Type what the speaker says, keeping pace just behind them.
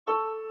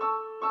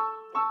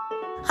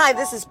Hi,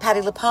 this is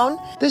Patty Lapone.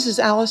 This is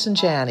Allison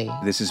Janney.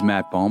 This is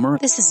Matt Balmer.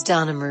 This is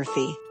Donna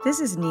Murphy. This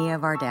is Nia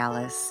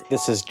Vardalis.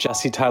 This is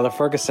Jesse Tyler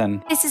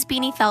Ferguson. This is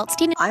Beanie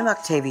Feldstein. I'm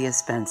Octavia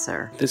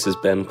Spencer. This is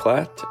Ben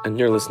Platt, and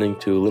you're listening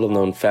to Little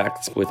Known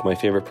Facts with my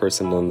favorite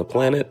person on the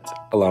planet,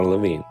 Ilana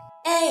Levine.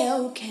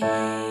 A-OK.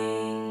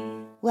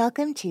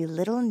 Welcome to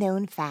Little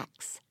Known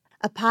Facts,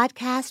 a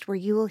podcast where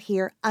you will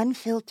hear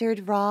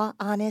unfiltered, raw,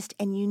 honest,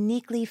 and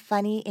uniquely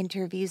funny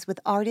interviews with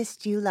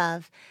artists you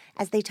love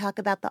as they talk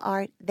about the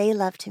art they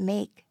love to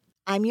make.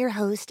 I'm your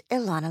host,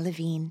 Ilana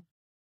Levine.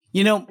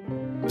 You know,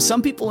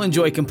 some people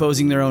enjoy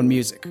composing their own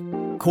music,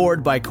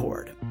 chord by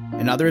chord,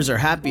 and others are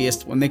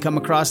happiest when they come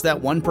across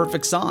that one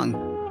perfect song.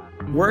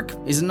 Work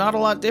is not a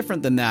lot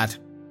different than that.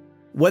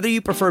 Whether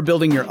you prefer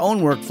building your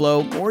own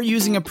workflow or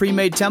using a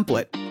pre-made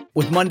template,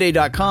 with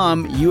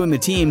Monday.com, you and the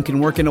team can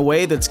work in a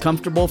way that's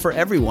comfortable for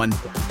everyone.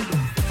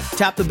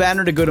 Tap the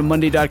banner to go to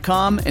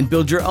Monday.com and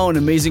build your own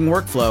amazing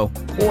workflow,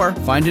 or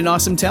find an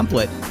awesome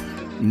template.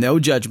 No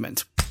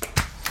judgment.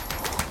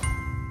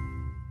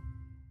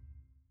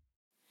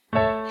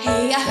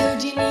 Hey, I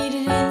heard you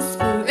needed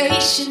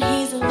inspiration.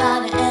 He's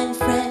Ilana and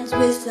friends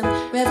with some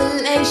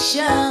revelations.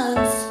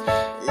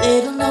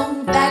 Little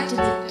known fact of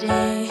the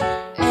day.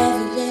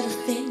 Every little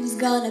thing's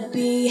gonna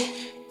be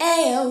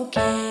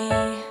A-OK.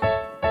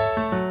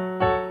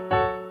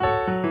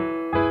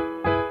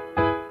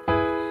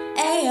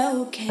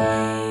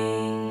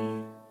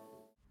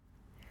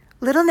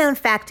 Little known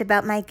fact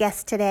about my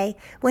guest today: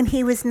 when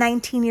he was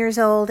 19 years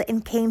old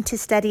and came to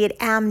study at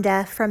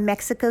AMDA from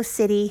Mexico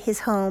City,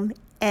 his home,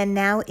 and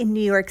now in New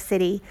York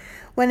City,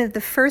 one of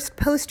the first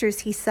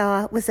posters he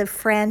saw was of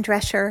Fran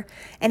Drescher,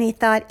 and he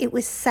thought it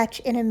was such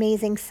an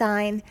amazing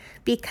sign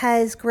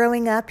because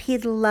growing up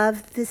he'd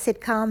loved the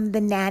sitcom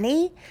The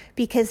Nanny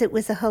because it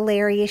was a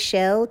hilarious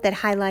show that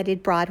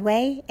highlighted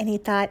Broadway, and he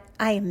thought,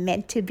 I am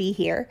meant to be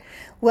here.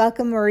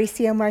 Welcome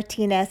Mauricio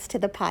Martinez to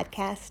the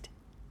podcast.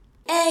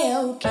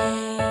 A-OK.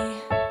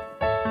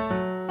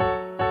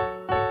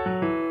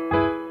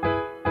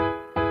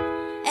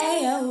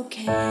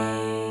 A-OK.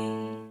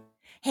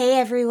 Hey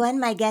everyone,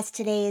 my guest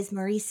today is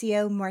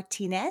Mauricio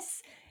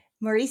Martinez.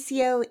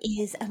 Mauricio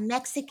is a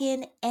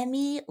Mexican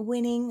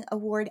Emmy-winning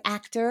award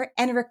actor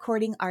and a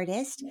recording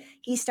artist.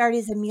 He starred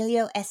as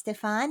Emilio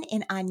Estefan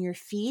in On Your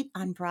Feet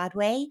on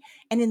Broadway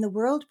and in the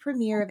world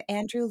premiere of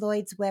Andrew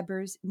Lloyd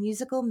Webber's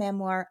musical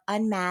memoir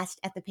Unmasked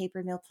at the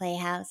Paper Mill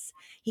Playhouse.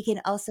 He can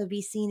also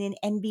be seen in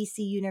NBC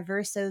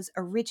Universo's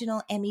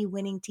original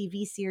Emmy-winning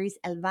TV series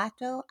El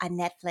Vato on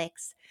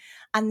Netflix.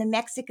 On the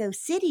Mexico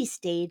City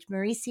stage,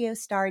 Mauricio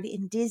starred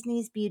in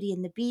Disney's Beauty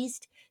and the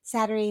Beast,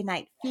 Saturday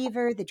Night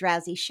Fever, The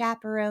Drowsy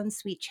Chaperone,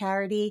 Sweet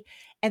Charity,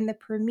 and the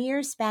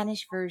premiere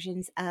Spanish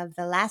versions of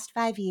The Last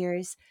 5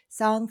 Years,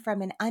 Song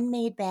from an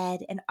Unmade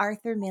Bed, and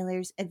Arthur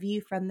Miller's A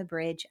View from the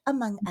Bridge,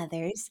 among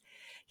others.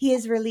 He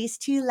has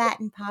released 2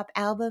 Latin pop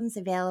albums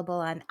available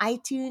on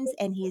iTunes,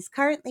 and he is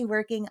currently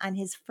working on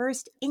his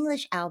first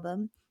English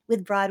album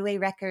with Broadway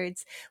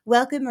Records.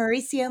 Welcome,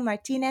 Mauricio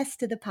Martinez,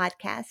 to the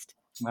podcast.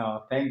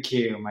 Oh, thank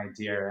you, my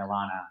dear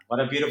Ilana.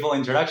 What a beautiful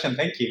introduction.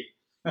 Thank you.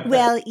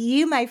 Well,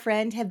 you, my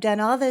friend, have done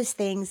all those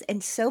things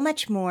and so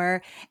much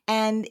more,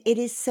 and it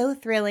is so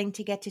thrilling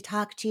to get to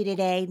talk to you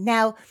today.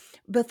 Now,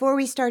 before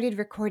we started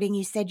recording,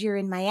 you said you're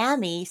in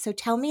Miami, so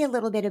tell me a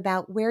little bit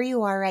about where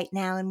you are right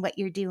now and what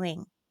you're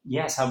doing.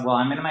 Yes, well,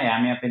 I'm in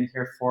Miami. I've been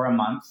here for a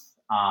month.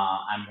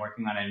 I'm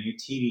working on a new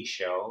TV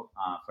show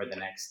for the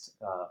next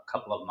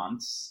couple of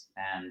months,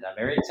 and I'm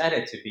very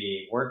excited to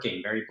be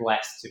working, very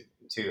blessed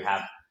to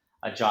have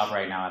a job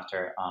right now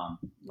after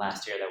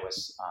last year that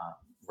was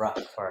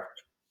rough for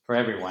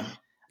everyone.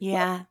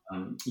 Yeah.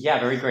 Yeah,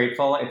 very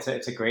grateful. It's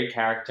a great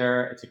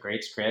character. It's a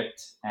great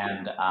script,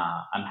 and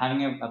I'm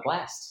having a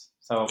blast.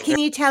 So, can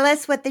you tell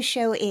us what the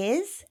show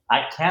is?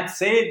 I can't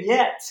say it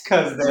yet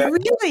because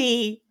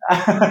really.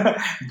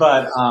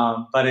 but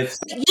it's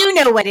you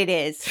know what it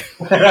is.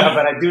 But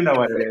I do know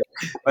what it is.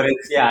 But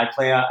it's I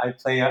play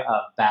a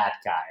bad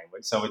guy.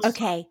 So it's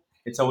okay.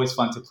 It's always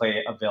fun to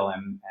play a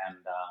villain, and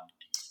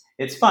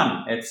it's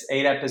fun. It's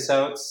 8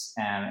 episodes,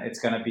 and it's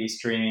going to be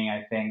streaming,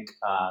 I think,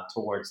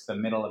 towards the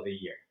middle of the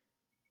year.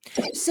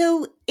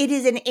 So it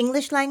is an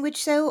English language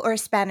show or a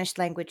Spanish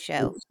language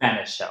show?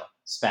 Spanish show.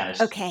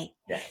 Spanish. Okay.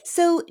 Yeah.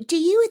 So do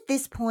you at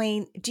this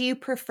point, do you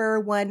prefer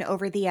one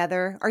over the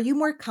other? Are you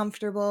more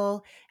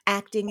comfortable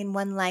acting in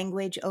one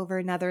language over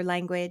another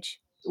language?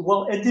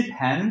 Well, it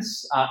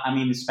depends. I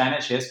mean,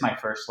 Spanish is my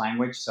first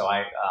language, so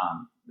I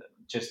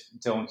just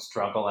don't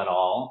struggle at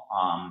all.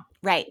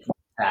 Right.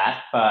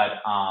 That,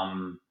 but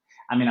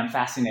I mean, I'm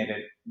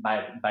fascinated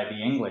by the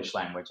English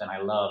language, and I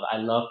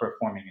love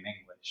performing in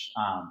English.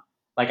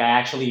 Like I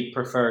actually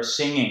prefer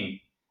singing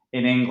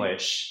in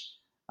English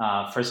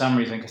for some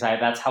reason because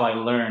that's how I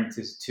learned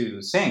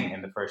to sing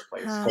in the first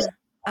place.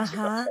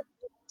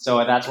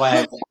 So that's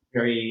why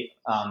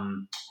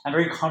I'm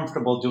very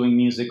comfortable doing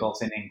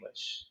musicals in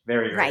English.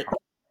 Very, very right.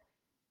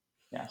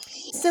 Yeah.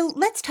 So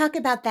let's talk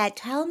about that.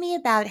 Tell me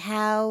about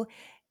how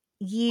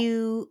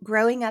you,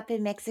 growing up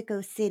in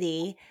Mexico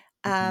City,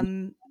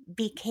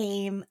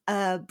 became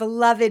a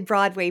beloved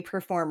Broadway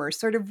performer?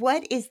 Sort of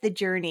what is the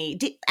journey?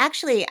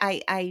 Actually,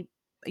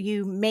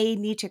 you may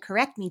need to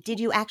correct me. Did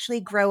you actually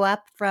grow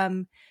up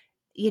from,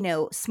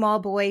 small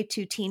boy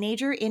to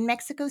teenager in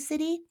Mexico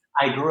City?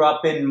 I grew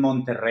up in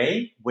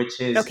Monterrey, which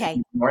is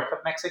Okay. north of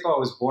Mexico. I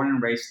was born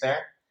and raised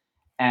there.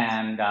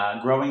 And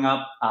growing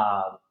up,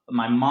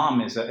 my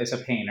mom is a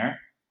painter,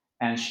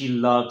 and she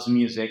loves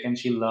music and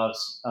she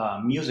loves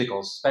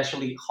musicals,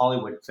 especially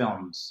Hollywood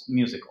films,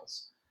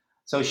 musicals.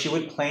 So she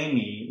would play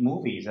me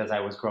movies as I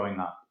was growing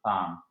up.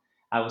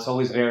 I was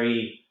always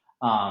very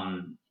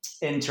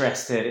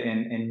interested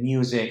in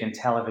music and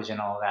television,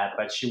 all that.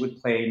 But she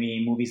would play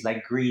me movies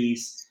like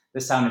Grease,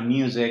 The Sound of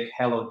Music,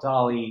 Hello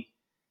Dolly,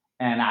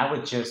 and I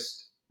would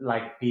just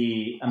like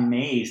be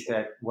amazed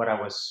at what I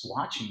was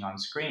watching on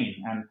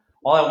screen. And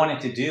all I wanted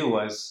to do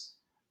was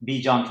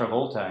be John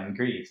Travolta in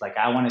Grease. Like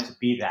I wanted to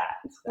be that.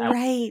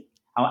 Right.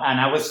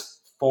 And I was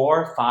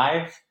 4,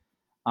 5.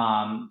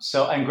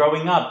 So and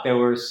growing up, there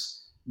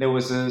was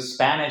a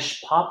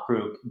Spanish pop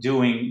group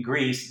doing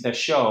Grease, the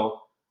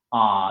show,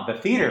 the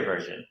theater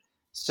version.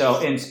 So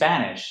in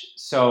Spanish.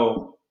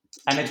 So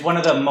and it's one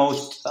of the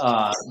most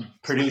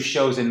produced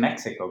shows in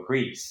Mexico,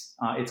 Grease.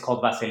 It's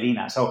called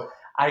Vaselina. So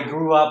I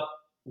grew up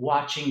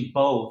watching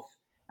both,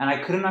 and I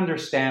couldn't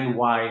understand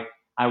why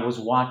I was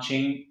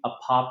watching a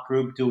pop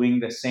group doing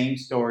the same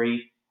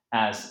story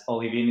as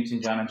Olivia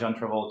Newton-John and John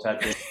Travolta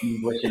did in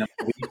English in a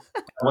movie.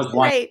 I was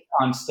watching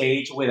on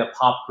stage with a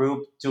pop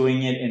group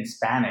doing it in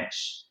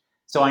Spanish.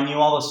 So I knew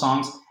all the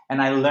songs,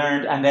 and I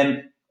learned. And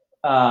then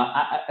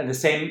the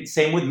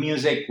same with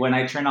music. When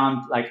I turn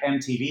on like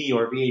MTV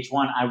or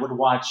VH1, I would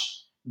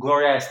watch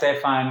Gloria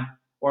Estefan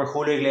or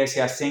Julio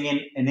Iglesias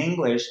singing in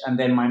English, and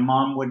then my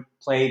mom would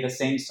play the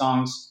same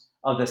songs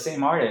of the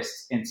same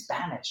artists in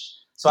Spanish.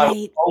 So I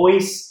was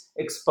always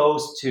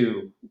exposed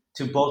to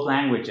both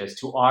languages,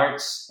 to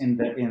arts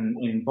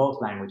in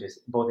both languages,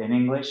 both in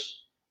English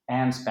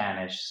and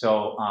Spanish.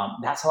 So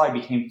that's how I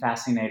became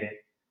fascinated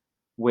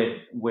with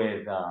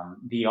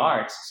the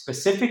arts,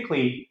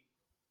 specifically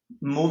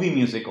movie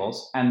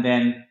musicals. And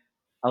then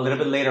a little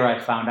bit later, I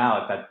found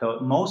out that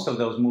most of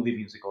those movie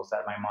musicals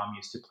that my mom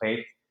used to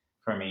play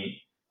for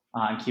me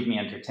and keep me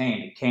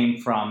entertained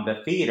came from the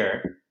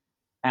theater,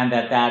 and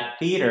that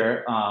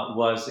theater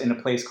was in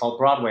a place called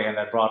Broadway, and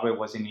that Broadway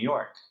was in New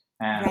York.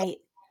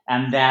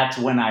 And that's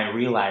when I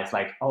realized,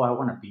 like, oh, I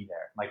want to be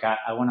there. Like,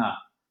 I want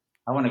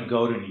to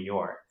go to New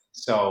York.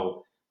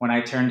 So when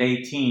I turned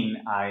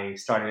 18, I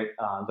started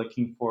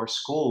looking for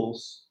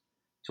schools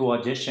to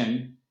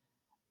audition,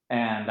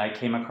 and I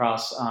came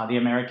across the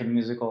American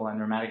Musical and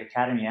Dramatic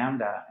Academy,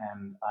 AMDA,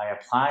 and I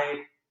applied.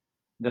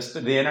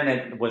 The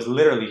internet was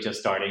literally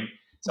just starting.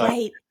 So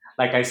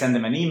I sent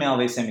them an email,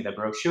 they sent me the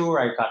brochure.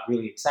 I got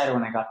really excited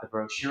when I got the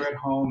brochure at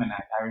home. And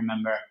I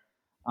remember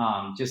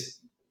just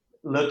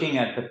looking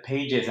at the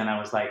pages, and I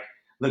was like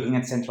looking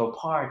at Central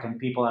Park and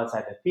people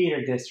outside the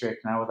theater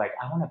district. And I was like,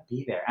 I want to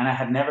be there. And I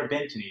had never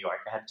been to New York.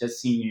 I had just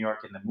seen New York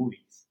in the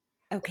movies.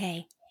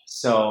 Okay.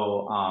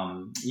 So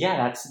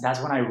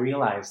that's when I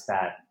realized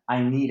that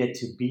I needed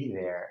to be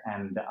there.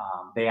 And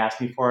they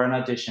asked me for an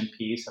audition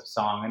piece of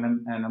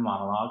song and a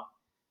monologue.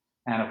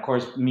 And of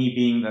course, me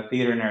being the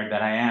theater nerd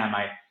that I am,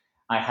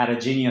 I had a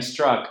genius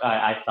struck.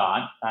 I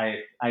thought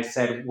I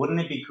said, wouldn't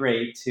it be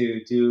great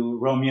to do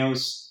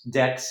Romeo's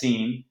death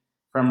scene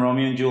from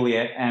Romeo and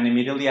Juliet, and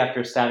immediately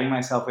after stabbing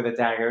myself with a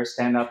dagger,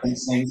 stand up and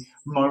sing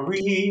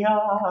Maria?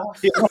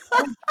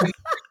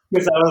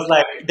 Because I was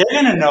like,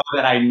 they're gonna know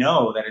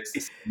that it's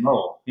the same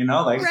role,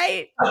 like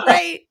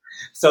right.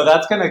 So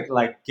that's gonna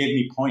like give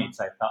me points.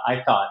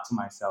 I thought to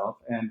myself,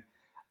 and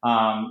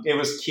it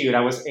was cute.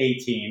 I was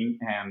 18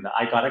 and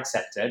I got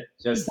accepted,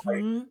 just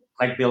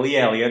like Billy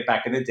Elliot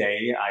back in the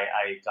day.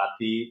 I got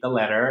the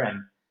letter,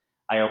 and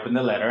I opened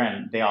the letter,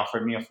 and they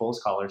offered me a full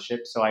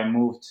scholarship. So I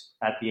moved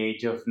at the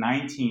age of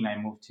 19. I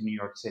moved to New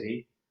York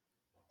City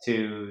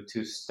to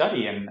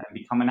study and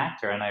become an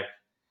actor. And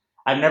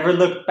I've never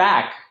looked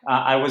back.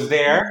 I was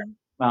there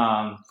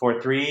for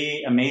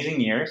 3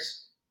 amazing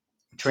years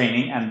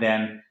training, and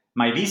then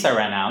my visa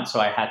ran out,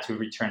 so I had to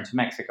return to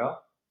Mexico.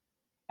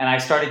 And I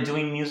started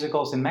doing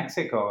musicals in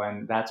Mexico,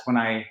 and that's when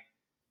I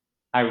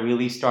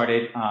really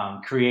started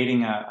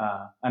creating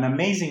an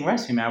amazing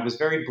resume. I was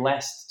very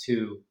blessed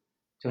to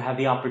have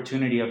the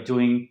opportunity of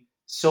doing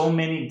so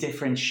many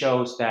different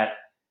shows that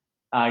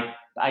I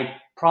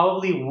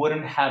probably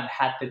wouldn't have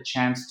had the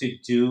chance to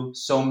do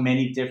so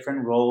many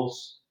different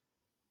roles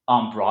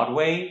on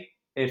Broadway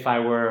if I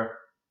were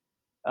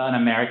an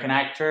American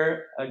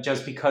actor,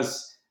 just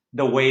because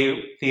the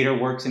way theater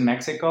works in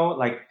Mexico,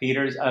 like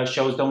theaters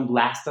shows don't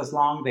last as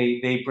long.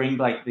 They bring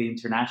like the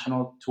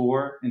international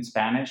tour in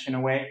Spanish in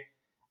a way,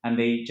 and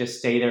they just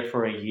stay there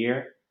for a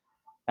year,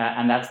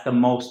 and that's the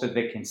most that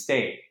they can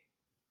stay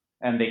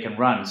and they can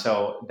run.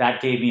 So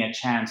that gave me a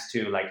chance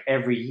to, like,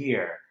 every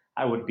year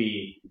I would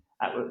be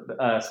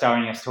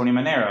starring as Tony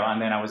Manero, and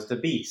then I was the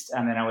Beast,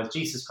 and then I was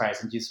Jesus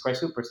Christ and Jesus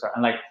Christ Superstar,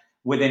 and like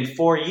within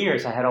 4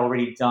 years I had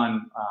already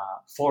done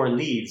 4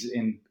 leads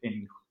in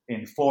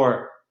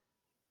 4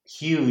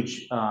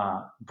 huge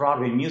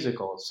Broadway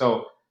musicals.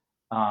 So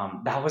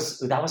that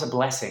was a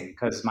blessing,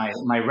 because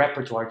my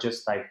repertoire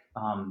just like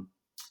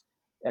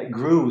it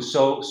grew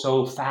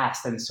so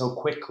fast and so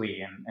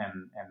quickly,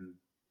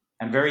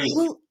 and very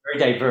Well,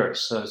 very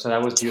diverse. So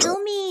that was beautiful.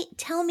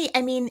 tell me,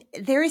 I mean,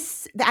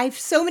 I have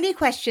so many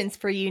questions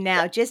for you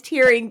now, just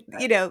hearing,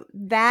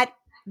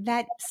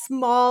 that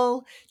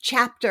small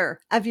chapter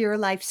of your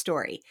life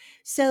story.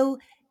 So,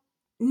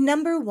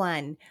 number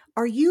one,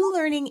 are you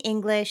learning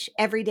English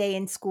every day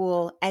in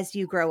school as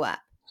you grow up?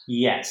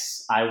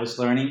 Yes, I was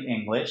learning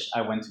English.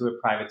 I went to a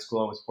private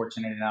school. I was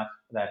fortunate enough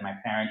that my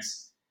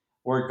parents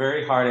worked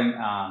very hard and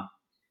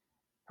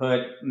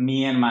put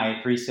me and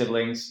my three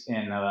siblings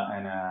in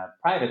a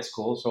private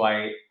school. So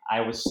I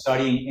was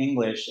studying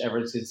English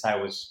ever since I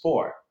was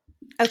 4.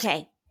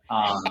 Okay.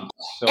 Um,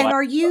 so And I,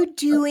 are you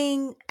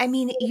doing, I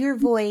mean, your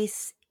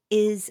voice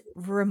is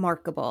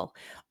remarkable.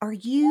 Are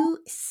you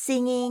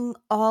singing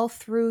all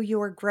through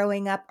your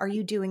growing up? Are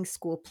you doing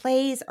school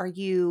plays? Are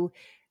you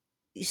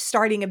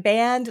starting a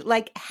band?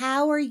 Like,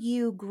 how are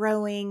you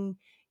growing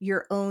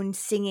your own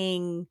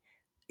singing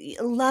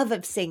love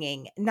of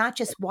singing, not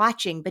just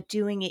watching, but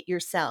doing it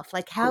yourself?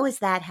 Like, how is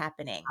that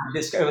happening?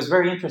 it was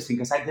very interesting,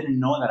 because I didn't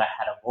know that I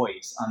had a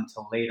voice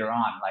until later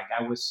on. Like,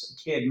 I was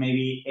a kid,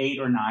 maybe 8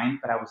 or 9,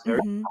 but I was very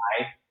Hmm.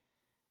 shy,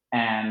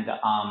 and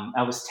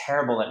I was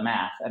terrible at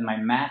math. And my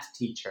math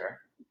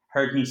teacher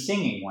heard me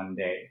singing one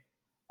day.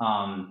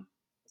 Um,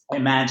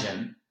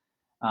 Imagine,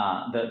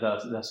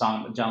 the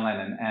song John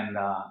Lennon, and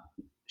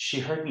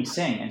she heard me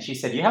sing, and she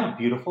said, "You have a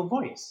beautiful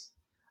voice."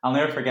 I'll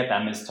never forget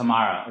that. Miss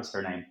Tamara is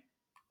her name,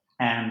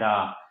 and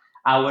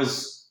I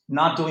was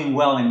not doing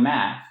well in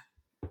math,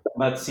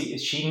 but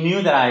she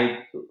knew that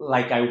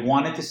I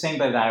wanted to sing,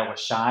 but that I was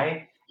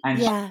shy, and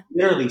she Yeah.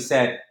 literally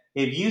said,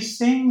 "If you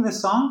sing the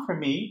song for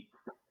me,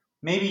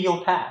 maybe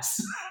you'll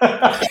pass."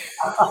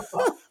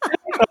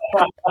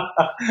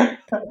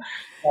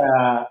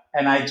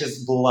 And I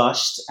just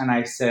blushed, and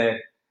I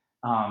said,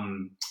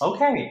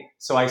 "Okay."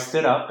 So I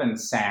stood up and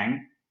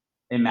sang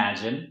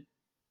Imagine.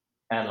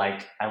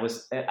 Like, I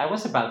was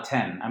about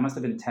 10. I must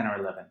have been 10 or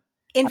 11,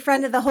 In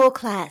front of the whole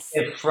class.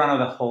 in front of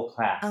the whole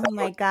class. Oh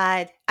my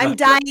God. That I'm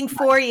dying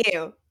for you.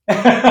 so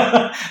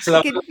I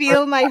that can was,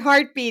 feel my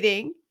heart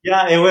beating.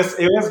 yeah, it was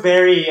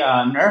very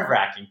nerve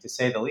wracking, to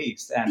say the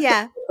least, and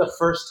Yeah. the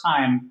first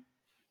time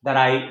that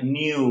I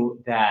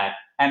knew that,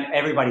 and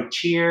everybody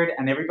cheered,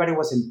 and everybody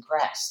was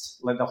impressed,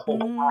 like the whole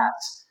Mhm.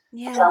 class. So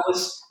Yeah.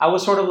 I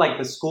was sort of like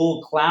the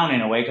school clown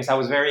in a way, because I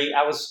was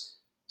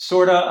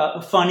sort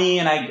of funny,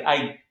 and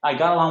I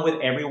got along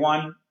with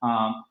everyone,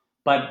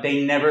 but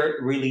they never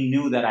really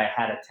knew that I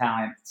had a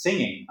talent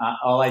singing.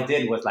 All I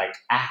did was like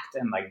act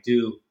and like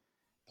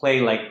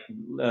play like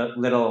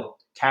little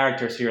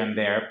characters here and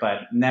there,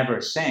 but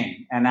never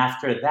sing. And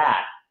after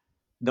that,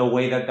 the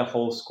way that the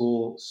whole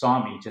school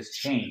saw me just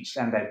changed,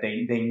 and that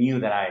they knew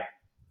that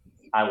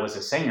I was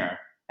a singer.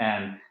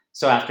 And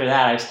so after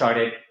that, I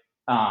started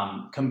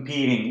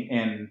competing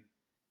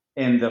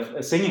in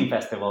the singing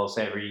festivals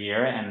every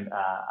year, and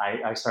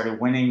I started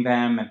winning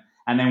them,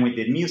 and then we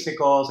did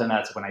musicals, and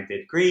that's when I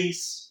did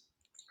Grease,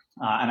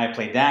 and I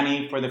played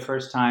Danny for the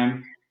first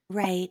time.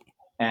 Right.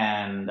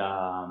 And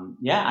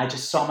yeah, I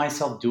just saw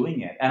myself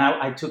doing it, and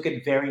I took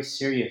it very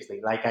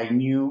seriously. Like, I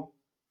knew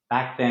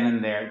back then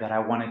and there that I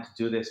wanted to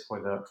do this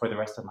for the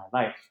rest of my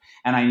life,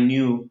 and I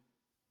knew,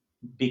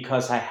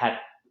 because I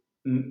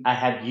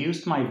had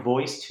used my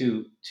voice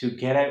to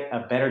get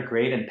a better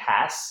grade and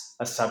pass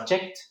a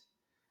subject.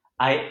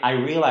 I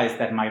realized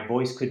that my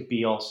voice could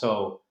be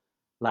also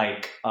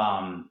like,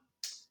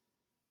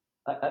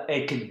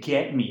 it could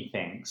get me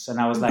things, and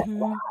I was like,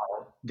 Hmm.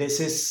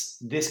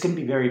 this can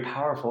be very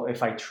powerful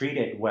if I treat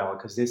it well,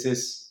 because this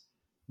is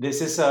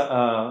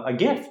a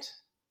gift.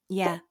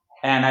 Yeah.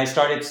 And I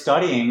started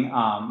studying.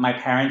 My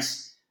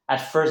parents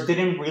at first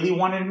didn't really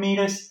wanted me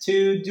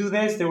to do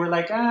this. They were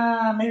like,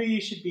 maybe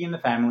you should be in the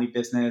family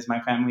business.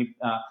 My family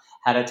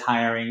had a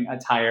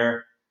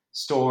tire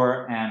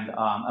store, and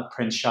a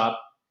print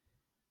shop,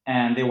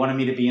 and they wanted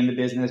me to be in the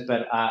business.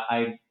 But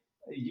I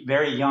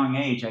very young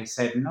age, I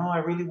said, no, I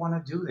really want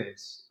to do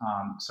this.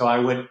 So I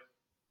would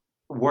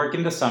work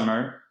in the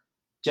summer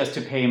just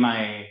to pay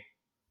my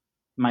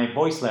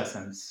voice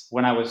lessons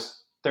when I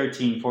was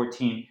 13,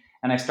 14,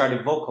 and I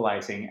started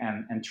vocalizing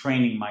and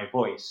training my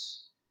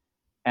voice.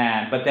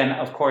 But then,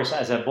 of course,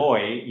 as a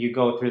boy, you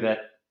go through that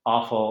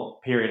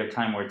awful period of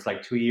time where it's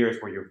like 2 years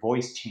where your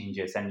voice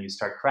changes and you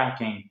start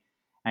cracking,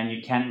 and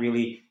you can't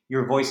really,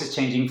 your voice is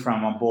changing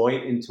from a boy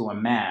into a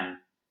man.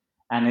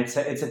 And it's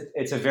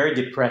a very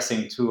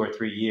depressing 2 or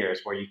 3 years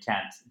where you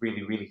can't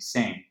really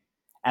sing.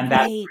 And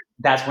Right.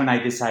 that's when I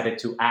decided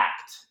to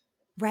act,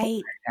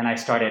 Right. and I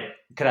started,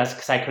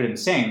 because I couldn't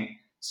sing.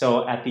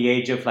 So at the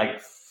age of like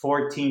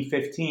 14,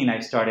 15, I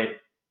started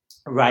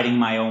writing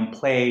my own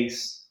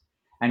plays,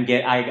 and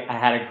I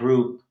had a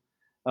group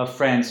of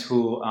friends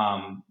who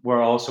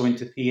were also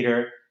into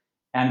theater.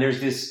 And there's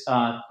this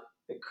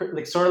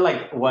like sort of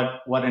like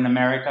what in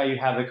America you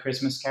have the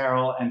Christmas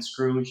Carol and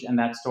Scrooge and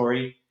that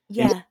story. In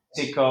Yeah.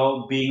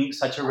 Mexico, being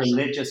such a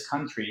religious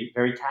country,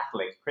 very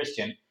Catholic,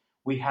 Christian,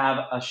 we have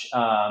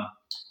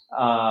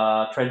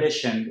a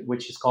tradition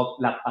which is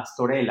called La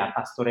Pastorela.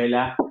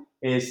 Pastorela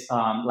is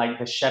like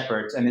the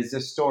shepherds, and it's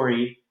the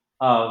story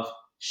of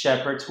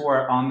shepherds who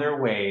are on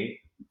their way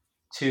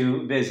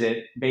to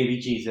visit baby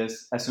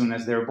Jesus as soon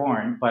as they're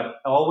born, but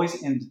always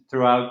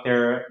throughout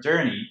their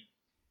journey,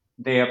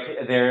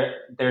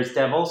 there's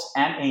devils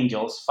and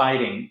angels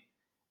fighting,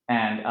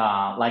 and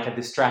like a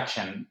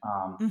distraction,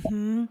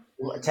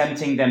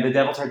 tempting them. The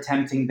devils are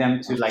tempting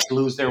them to like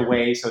lose their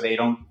way so they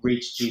don't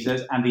reach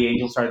Jesus, and the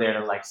angels are there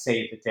to like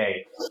save the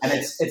day. And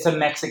it's a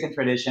Mexican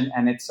tradition,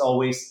 and it's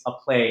always a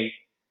play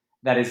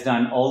that is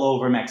done all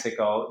over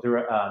Mexico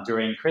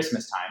during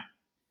Christmas time.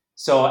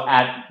 So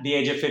at the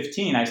age of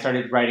 15, I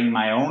started writing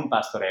my own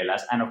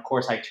pastorelas, and of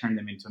course I turned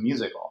them into a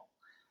musical.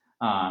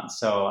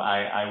 So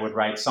I would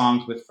write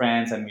songs with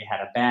friends, and we had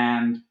a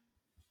band.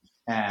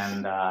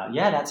 And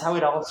that's how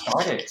it all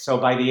started. So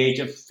by the age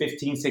of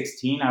 15,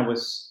 16, I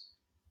was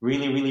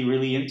really, really,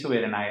 really into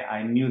it. And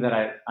I knew that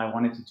I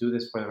wanted to do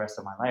this for the rest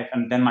of my life.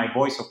 And then my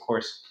voice, of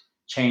course,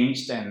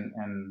 changed. And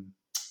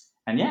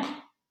yeah.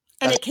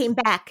 And it came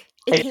back.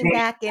 It came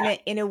back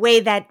in a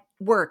way that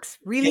works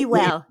really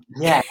well.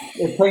 Yeah,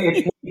 it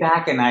came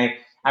back. And I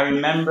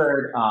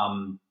remembered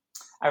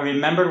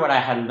what I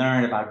had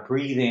learned about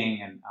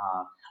breathing and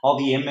all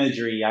the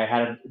imagery. I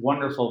had a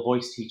wonderful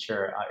voice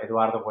teacher,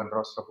 Eduardo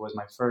Buenrostro, who was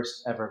my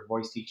first ever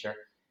voice teacher,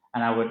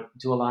 and I would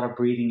do a lot of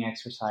breathing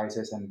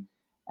exercises,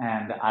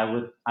 and I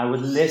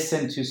would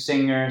listen to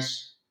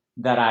singers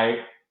that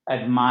I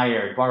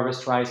admired, Barbra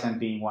Streisand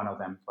being one of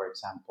them, for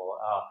example.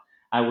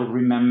 I would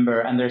remember,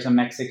 and there's a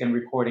Mexican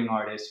recording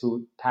artist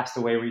who passed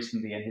away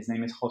recently, and his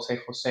name is Jose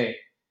Jose,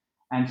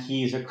 and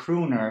he's a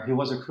crooner. He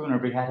was a crooner,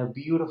 but he had a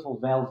beautiful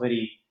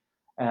velvety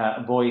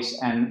voice,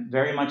 and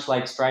very much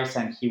like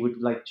Streisand, he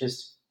would like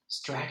just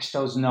stretch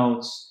those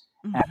notes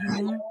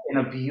in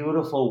a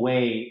beautiful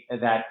way,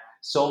 that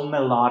so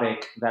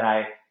melodic that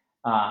I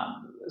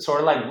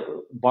sort of like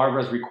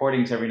Barbara's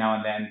recordings every now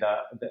and then,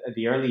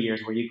 the early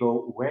years where you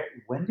go,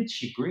 when did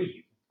she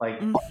breathe? Like,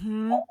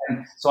 and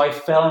so I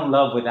fell in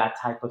love with that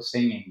type of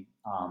singing,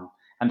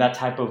 and that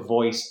type of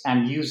voice,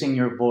 and using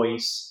your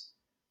voice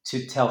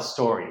to tell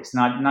stories,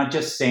 not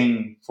just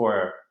sing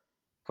for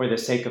the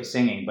sake of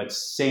singing, but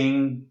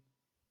sing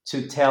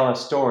to tell a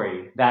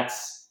story.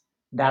 That's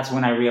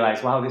when I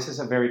realized, wow, this is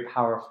a very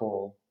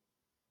powerful,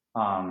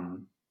 a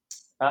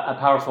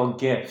powerful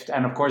gift.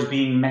 And of course,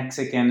 being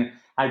Mexican,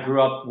 I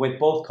grew up with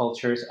both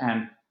cultures,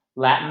 and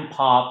Latin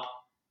pop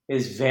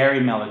is very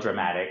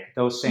melodramatic.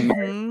 Those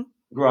singers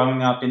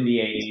growing up in the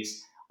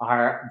 80s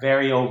are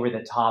very over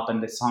the top,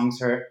 and the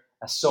songs are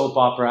a soap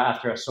opera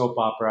after a soap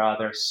opera.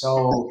 They're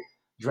so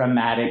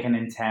dramatic and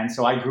intense.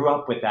 So I grew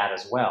up with that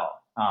as well.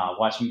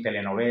 Watching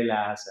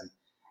telenovelas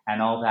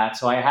and all that.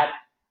 So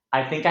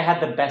I think I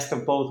had the best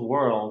of both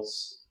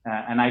worlds,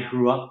 and I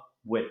grew up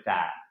with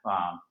that.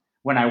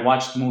 When I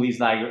watched movies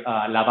like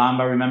La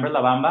Bamba, remember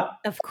La Bamba?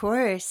 Of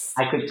course.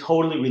 I could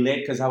totally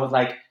relate, because I was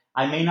like,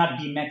 I may not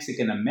be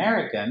Mexican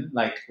American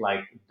like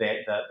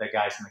the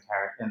guys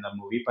in the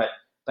movie, but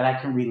I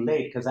can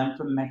relate because I'm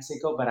from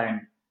Mexico, but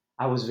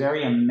I was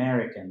very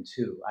American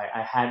too.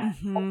 I had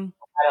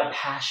a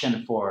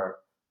passion for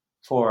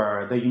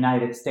the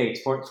United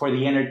States, for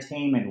the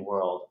entertainment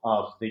world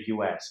of the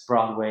US,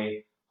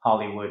 Broadway,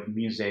 Hollywood,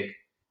 music.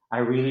 I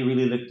really,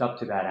 really looked up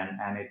to that,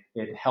 and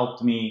it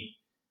helped me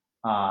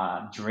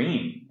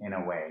dream in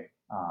a way.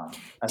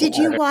 Did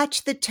you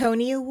watch the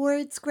Tony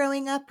Awards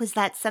growing up? Was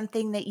that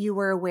something that you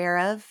were aware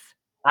of?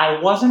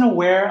 I wasn't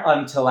aware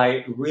until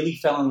I really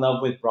fell in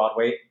love with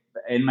Broadway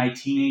in my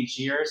teenage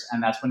years,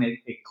 and that's when it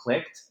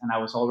clicked, and I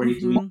was already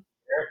doing it.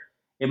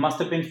 It must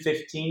have been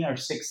 15 or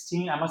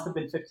 16. I must have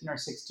been 15 or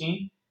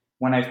 16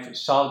 when I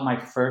saw my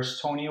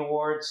first Tony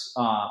Awards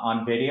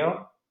on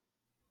video.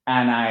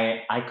 And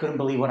I couldn't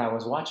believe what I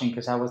was watching,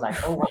 because I was like,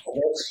 oh, wow,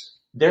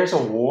 there's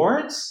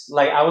awards?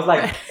 Like, I was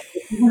like,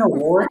 even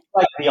awards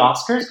like the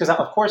Oscars? Because,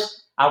 of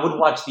course, I would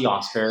watch the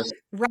Oscars,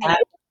 and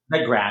the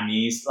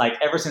Grammys, like,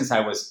 ever since I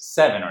was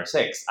 7 or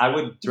 6. I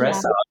would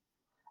dress up,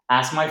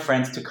 ask my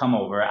friends to come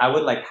over. I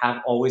would, like,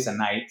 have always a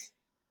night,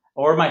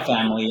 or my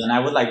family, and I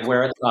would like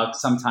wear a tux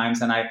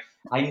sometimes, and I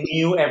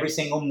knew every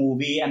single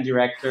movie and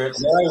director. There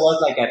I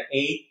was, like, at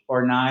 8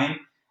 or 9,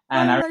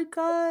 and my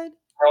God!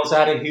 I also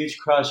had a huge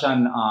crush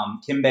on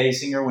Kim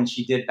Basinger when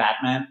she did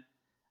Batman.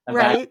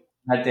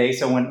 That day.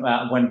 So when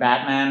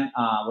Batman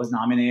was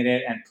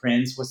nominated and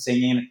Prince was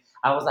singing,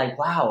 I was like,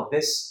 wow,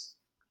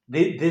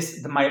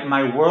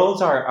 my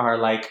worlds are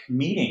like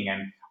meeting,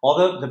 and all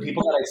the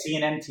people that I see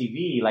in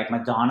MTV, like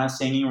Madonna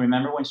singing.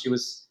 Remember when she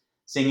was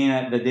singing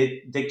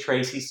the Dick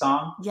Tracy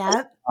song?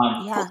 Yep.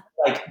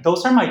 Like,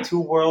 those are my two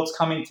worlds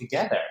coming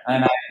together,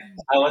 and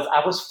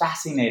I was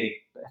fascinated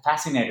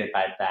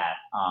by that.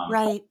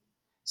 Right.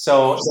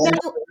 So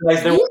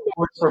as there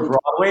were for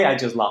Broadway, I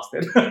just lost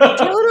it.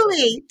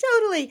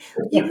 Totally.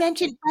 You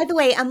mentioned, by the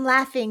way, I'm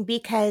laughing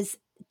because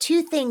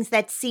two things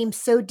that seem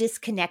so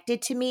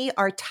disconnected to me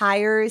are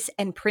tires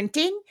and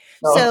printing.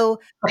 Oh. So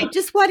I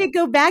just want to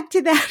go back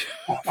to that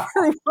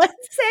for 1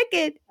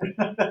 second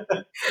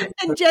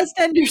and just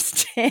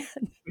understand.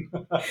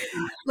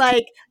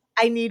 Like,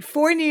 I need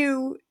 4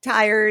 new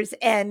tires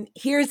and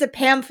here's a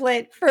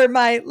pamphlet for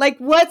my, like,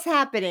 what's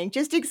happening?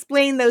 Just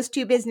explain those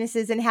two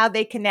businesses and how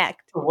they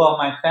connect. Well,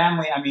 my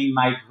family, I mean,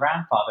 my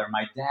grandfather,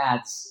 my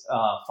dad's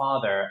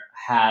father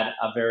had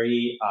a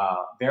very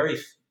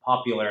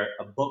popular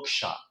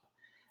bookshop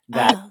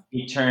that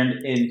he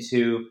turned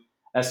into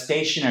a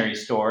stationery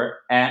store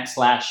and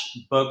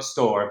 /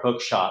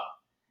 bookshop,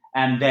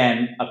 and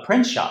then a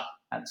print shop.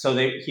 And so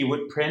he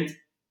would print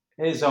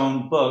his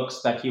own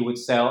books that he would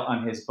sell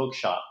on his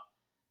bookshop.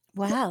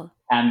 Wow.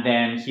 And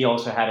then he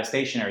also had a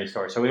stationery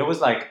store. So it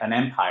was like an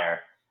empire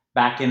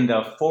back in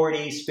the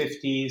 40s,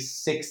 50s,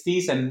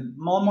 60s, and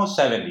almost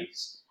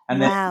 70s.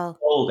 And then he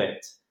sold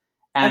it.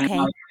 And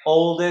my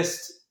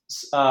oldest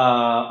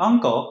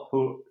uncle,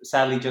 who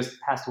sadly just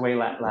passed away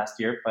last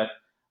year, but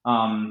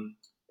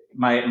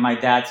my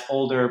dad's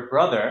oldest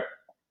brother,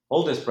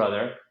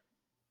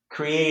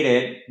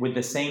 created with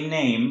the same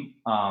name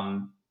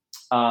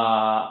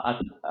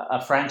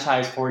a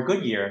franchise for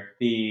Goodyear,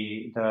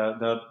 the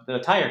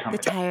tire company.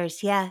 The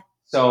tires, yeah.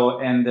 So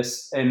in the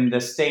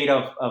state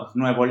of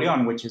Nuevo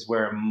León, which is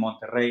where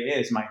Monterrey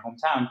is, my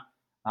hometown,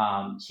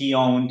 he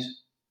owned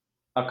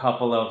a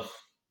couple of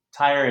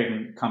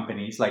tiring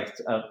companies, like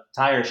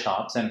tire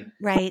shops, and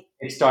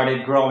it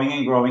started growing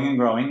and growing and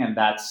growing, and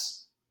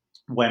that's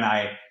when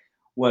I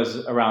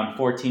was around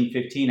 14,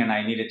 15, and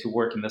I needed to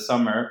work in the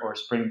summer or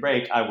spring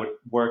break. I would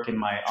work in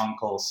my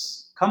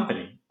uncle's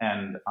company,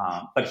 and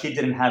but he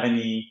didn't have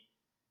any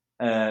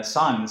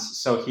sons,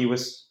 so he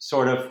was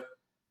sort of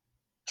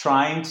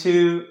trying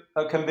to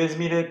convince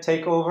me to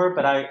take over,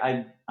 but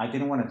I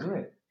didn't want to do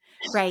it.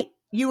 Right.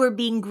 You were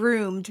being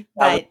groomed.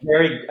 I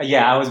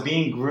was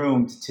being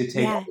groomed to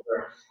take over.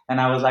 And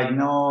I was like,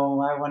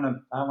 no, I want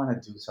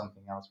to do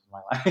something else with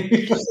my life.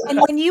 And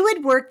when you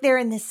would work there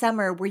in the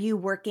summer, were you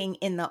working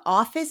in the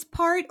office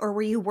part or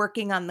were you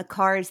working on the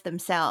cars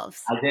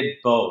themselves? I did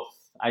both.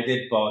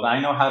 I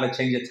know how to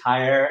change a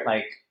tire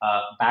like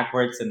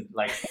backwards and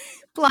like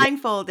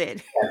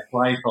blindfolded. Yeah,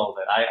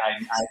 blindfolded. I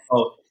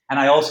both. And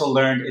I also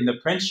learned in the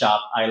print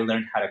shop, I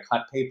learned how to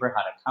cut paper,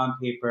 how to count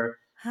paper.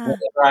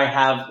 Whenever I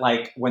have,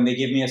 like, when they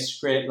give me a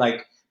script,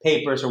 like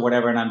papers or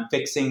whatever, and I'm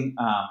fixing,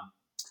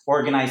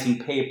 organizing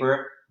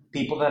paper,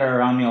 people that are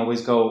around me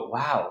always go,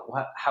 wow,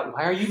 why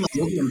are you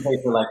maneuvering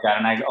paper like that?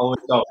 And I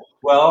always go,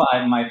 well,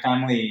 my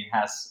family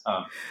has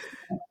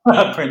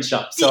a print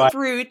shop. So deep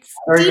roots.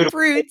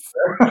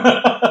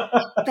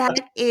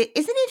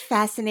 Isn't it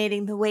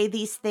fascinating the way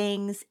these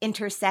things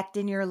intersect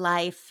in your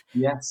life?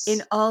 Yes.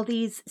 In all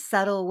these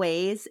subtle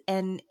ways.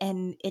 And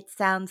it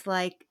sounds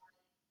like,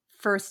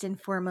 first and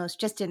foremost,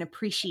 just an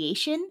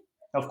appreciation.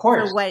 Of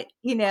course. For what,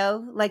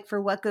 like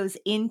for what goes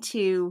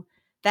into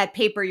that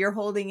paper you're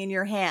holding in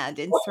your hand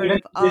and sort of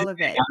all of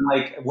it. I'm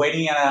like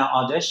waiting at an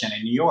audition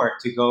in New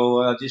York to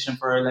go audition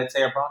for, let's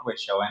say, a Broadway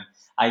show.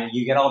 And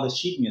you get all the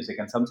sheet music,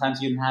 and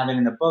sometimes you don't have it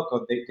in a book,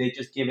 or they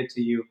just give it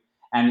to you.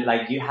 And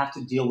like you have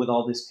to deal with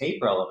all this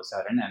paper all of a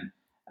sudden. And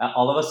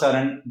all of a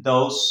sudden,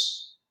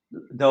 those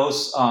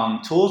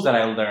tools that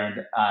I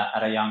learned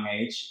at a young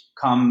age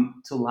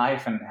come to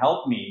life and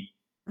help me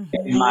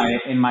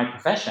in my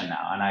profession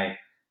now. And I,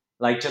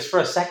 like, just for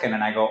a second,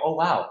 and I go, oh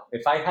wow,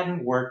 if I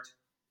hadn't worked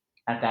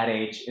at that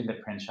age in the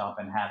print shop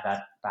and had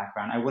that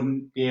background, I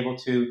wouldn't be able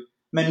to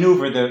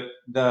maneuver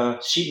the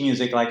sheet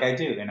music like I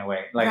do, in a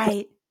way.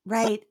 Like,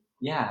 right.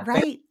 Yeah.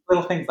 Right.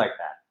 Little things like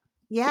that.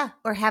 Yeah.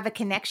 Or have a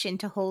connection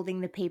to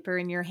holding the paper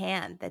in your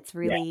hand. That's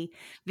really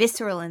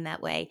visceral in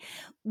that way.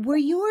 Were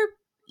you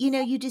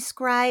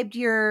described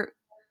your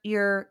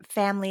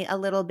family a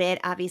little bit,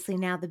 obviously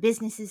now the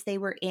businesses they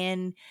were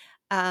in,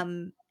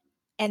 and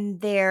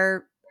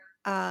their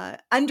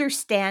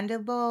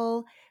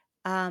understandable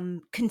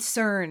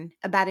concern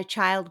about a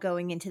child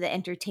going into the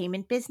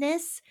entertainment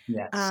business.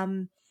 Yes.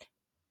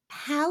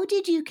 How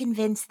did you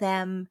convince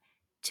them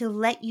to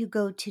let you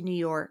go to New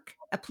York,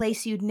 a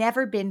place you'd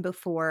never been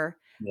before,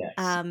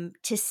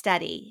 to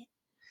study?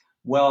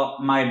 Well,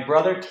 my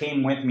brother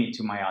came with me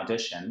to my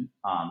audition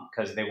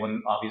because they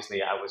wouldn't,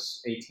 obviously I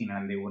was 18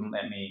 and they wouldn't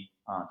let me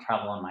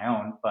travel on my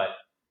own,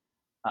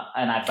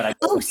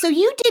 so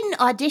you didn't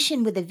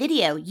audition with a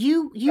video.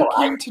 You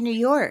came to New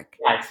York.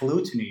 Yeah, I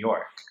flew to New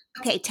York.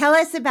 Okay, tell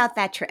us about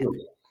that trip.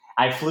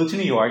 I flew to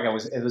New York.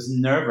 It was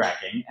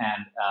nerve-wracking,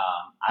 and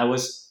it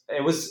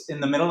was in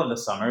the middle of the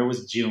summer. It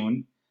was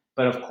June,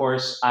 but of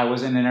course I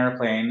was in an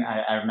airplane.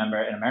 I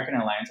remember in American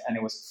Airlines, and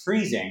it was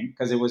freezing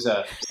because it was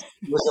a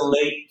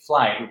late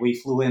flight. We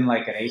flew in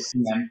like at 8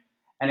 p.m.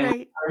 And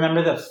I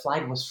remember the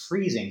flight was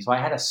freezing, so I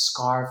had a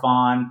scarf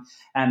on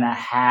and a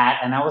hat,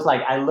 and I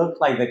looked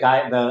like the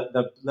guy,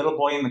 the little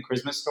boy in the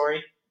Christmas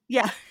Story.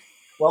 Yeah.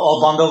 Well, all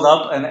bundled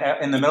up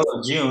in the middle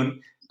of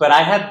June, but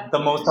I had the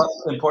most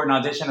important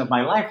audition of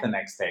my life the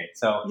next day.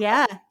 So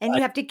yeah, and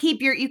you have to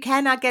keep you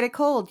cannot get a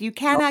cold, you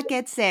cannot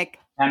get sick.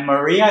 And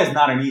Maria is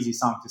not an easy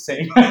song to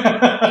sing.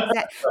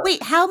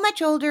 Wait,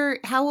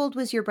 how old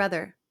was your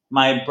brother?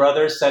 My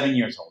brother's 7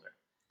 years older.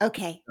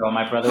 Okay. So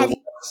my brother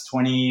was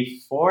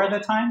 24 at the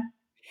time.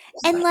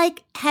 And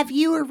like, have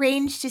you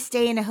arranged to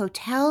stay in a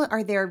hotel?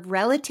 Are there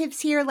relatives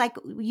here? Like,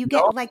 you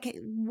get like,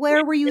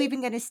 where were you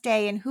even going to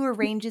stay, and who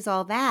arranges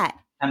all that?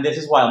 And this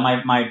is why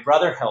my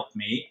brother helped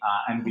me,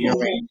 and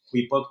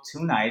we booked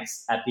 2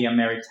 nights at the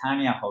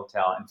Ameritania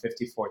Hotel in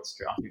 54th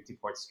Street, on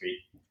 54th Street.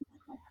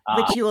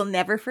 Which you will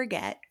never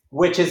forget.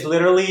 Which is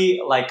literally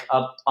like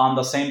up on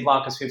the same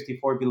block as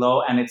 54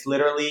 Below, and it's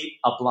literally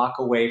a block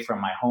away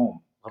from my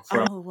home,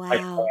 from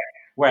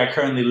where I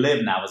currently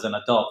live now as an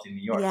adult in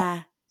New York.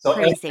 Yeah, so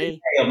crazy. Every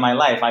day of my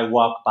life, I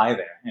walk by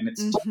there, and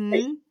it's just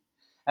amazing.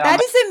 And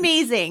that is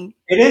amazing.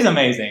 It is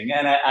amazing,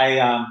 and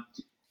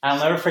I'll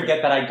never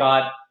forget that I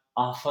got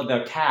off of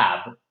the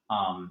cab.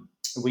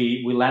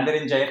 We landed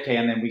in JFK,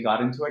 and then we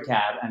got into a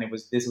cab, and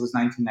this was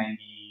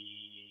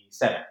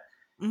 1997.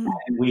 And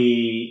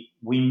we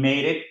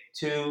made it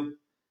to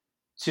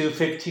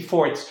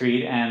 54th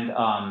Street, and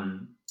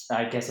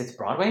I guess it's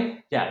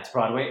Broadway. Yeah, it's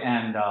Broadway,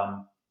 and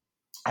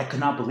I could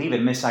not believe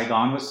it. Miss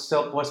Saigon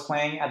was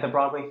playing at the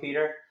Broadway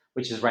Theater,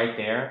 which is right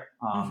there.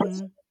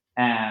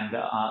 And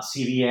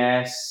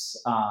CBS.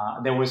 I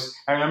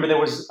remember there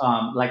was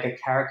like a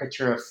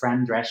caricature of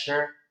Fran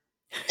Drescher.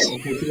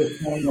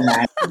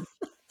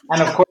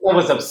 And of course, I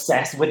was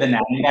obsessed with The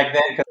Nanny back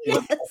then, because it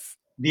was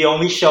the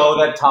only show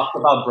that talked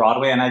about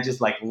Broadway, and I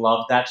just like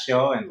loved that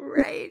show. And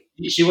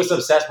she was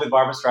obsessed with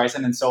Barbra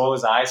Streisand, and so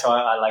was I. So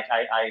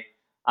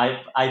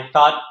I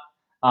thought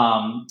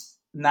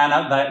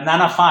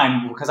Nana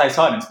Fine, because I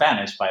saw it in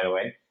Spanish, by the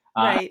way.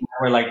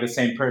 We're like the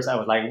same person. I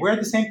was like, we're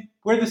the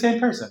same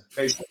person,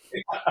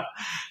 basically.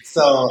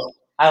 So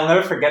I'll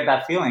never forget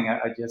that feeling. I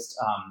just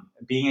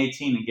being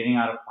 18 and getting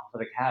off of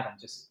the cab and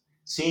just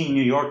seeing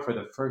New York for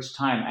the first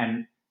time,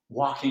 and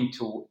walking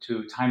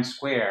to Times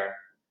Square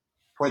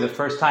for the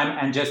first time,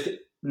 and just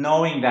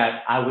knowing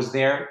that I was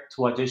there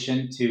to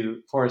audition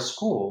for a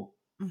school.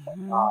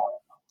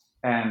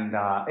 And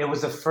it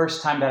was the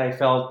first time that I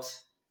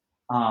felt,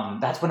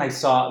 that's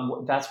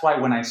why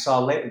when I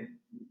saw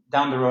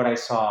down the road, I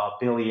saw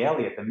Billy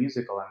Elliot, the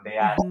musical, and they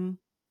asked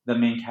the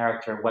main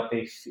character what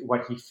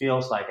he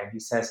feels like, and he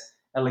says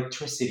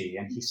electricity,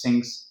 and he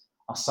sings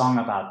a song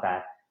about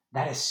that.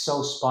 That is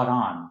so spot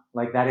on.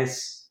 Like that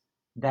is,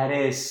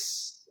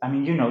 I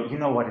mean, you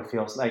know what it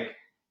feels like.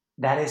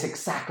 That is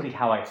exactly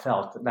how I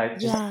felt. That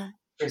just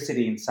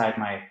electricity inside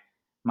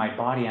my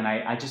body, and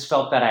I just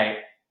felt that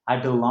I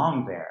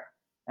belonged there.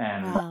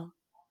 And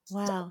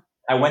wow.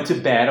 I went to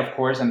bed, of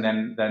course, and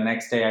then the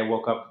next day I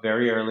woke up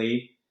very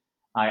early.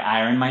 I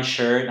ironed my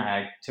shirt, and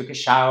I took a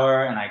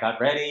shower, and I got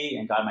ready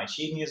and got my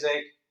sheet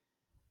music,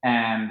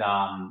 and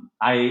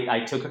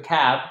I took a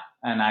cab,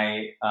 and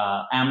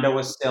AMDA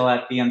was still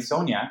at the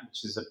Ansonia,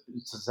 which is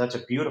such a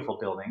beautiful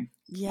building.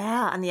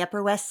 Yeah, on the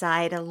Upper West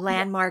Side, a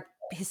landmark,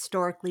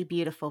 historically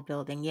beautiful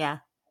building. Yeah.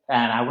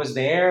 And I was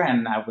there,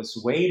 and I was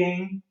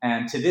waiting.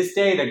 And to this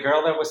day, the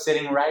girl that was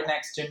sitting right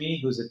next to me,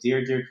 who's a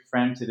dear, dear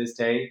friend to this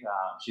day,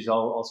 she's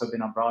also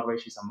been on Broadway.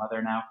 She's a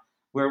mother now.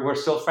 We're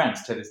still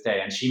friends to this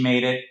day. And she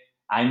made it.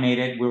 I made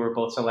it. We were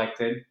both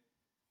selected.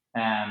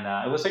 And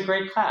it was a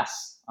great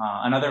class.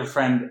 Another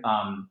friend,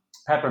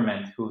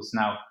 Peppermint, who's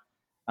now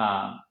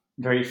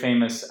very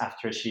famous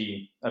after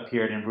she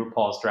appeared in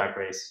RuPaul's Drag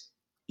Race.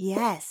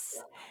 Yes.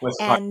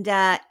 And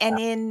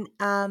in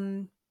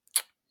the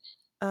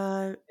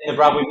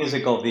Broadway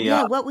musical,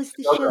 what was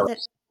the show that?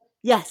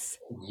 Yes.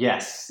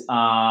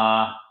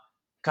 God,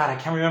 I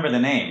can't remember the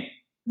name.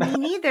 Me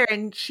neither,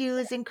 and she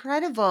was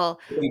incredible.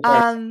 She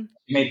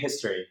made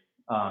history,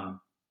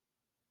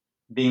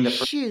 being the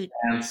first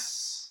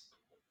dance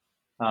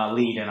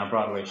lead in a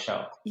Broadway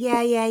show.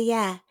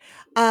 Yeah.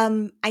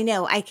 I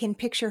know. I can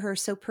picture her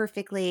so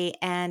perfectly,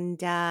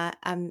 and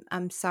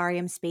I'm sorry,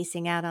 I'm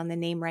spacing out on the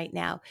name right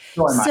now.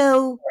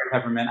 So,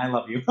 Peppermint, I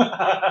love you.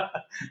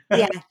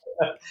 Yeah,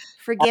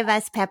 forgive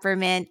us,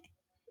 Peppermint.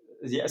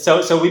 Yeah.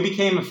 So we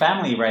became a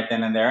family right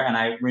then and there, and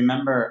I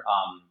remember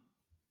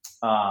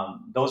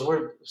those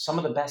were some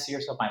of the best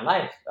years of my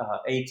life.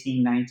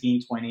 18,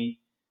 19, 20,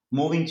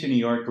 moving to New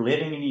York,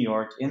 living in New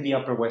York in the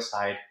Upper West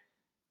Side,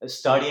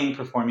 studying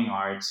performing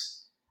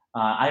arts.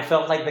 I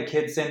felt like the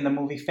kids in the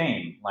movie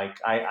Fame. Like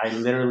I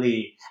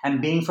literally,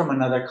 and being from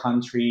another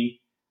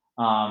country,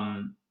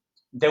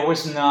 there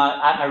was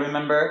not. I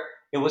remember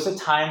it was a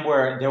time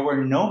where there were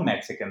no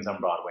Mexicans on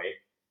Broadway.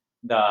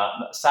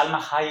 Salma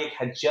Hayek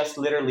had just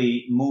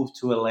literally moved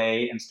to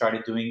LA and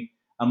started doing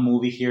a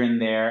movie here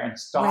and there, and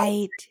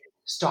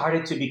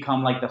started to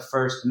become like the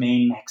first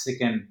main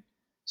Mexican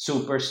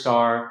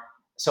superstar.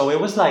 So it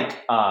was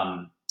like.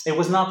 It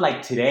was not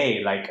like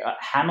today, like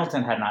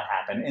Hamilton had not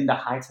happened, In the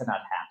Heights had not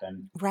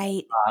happened.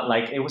 Right.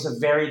 Like it was a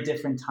very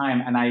different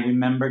time. And I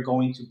remember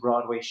going to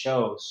Broadway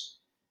shows,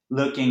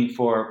 looking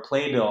for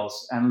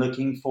playbills and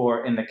looking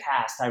for, in the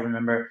cast, I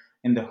remember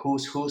in the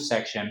Who's Who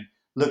section,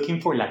 looking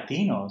for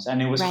Latinos.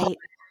 And it was hard.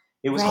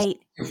 It was hard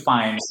to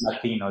find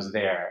Latinos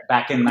there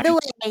back in. By the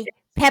way,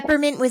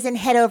 Peppermint was in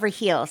Head Over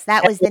Heels.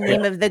 That was the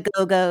name of the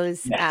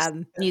Go-Go's Yes.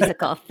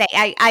 musical.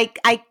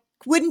 I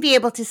wouldn't be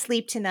able to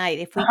sleep tonight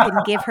if we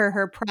couldn't give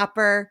her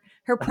proper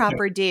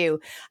due.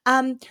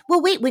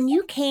 Well, wait, when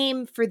you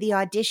came for the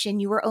audition,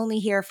 you were only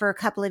here for a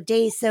couple of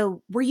days.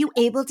 So were you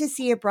able to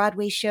see a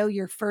Broadway show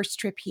your first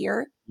trip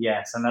here?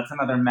 Yes, and that's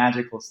another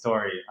magical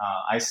story.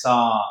 I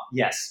saw,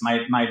 yes,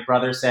 my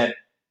brother said,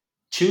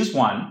 choose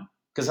one,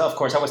 because of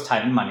course I was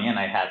tight in money and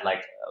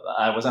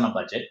I was on a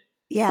budget.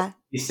 Yeah.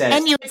 He said,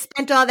 And you had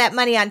spent all that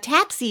money on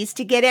taxis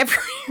to get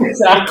everywhere.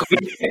 exactly.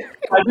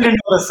 I didn't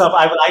know the sub.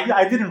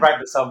 I didn't ride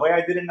the subway.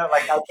 I didn't know.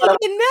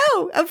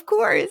 No, of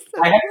course.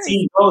 I had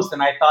seen Ghost,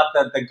 and I thought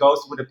that the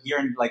ghost would appear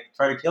and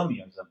try to kill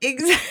me or something.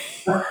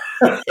 Exactly.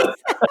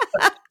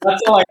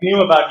 That's all I knew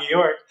about New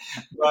York.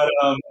 But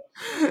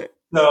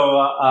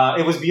so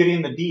it was Beauty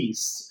and the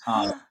Beast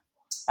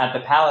at the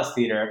Palace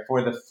Theater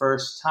for the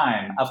first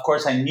time. Of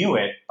course, I knew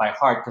it by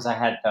heart because I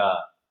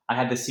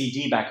had the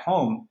CD back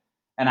home,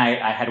 and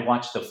I had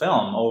watched the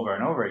film over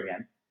and over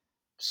again.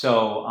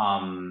 So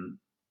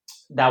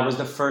that was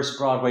the first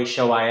Broadway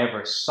show I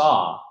ever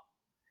saw.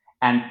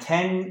 And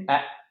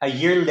a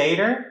year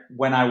later,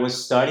 when I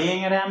was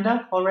studying at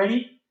AMDA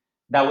already,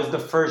 that was the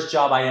first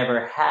job I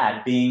ever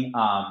had, being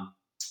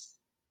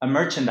a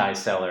merchandise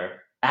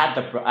seller at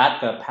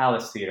the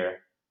Palace Theater.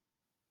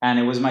 And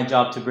it was my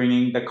job to bring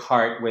in the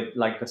cart with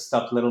the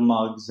stuffed little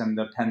mugs and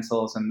the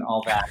pencils and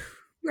all that.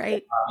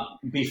 Right.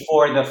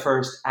 Before the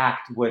first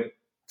act would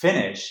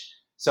finish.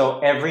 So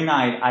every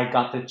night I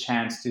got the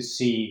chance to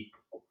see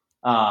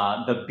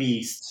the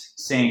Beast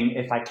sing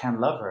 "If I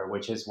Can't Love Her,"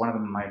 which is one of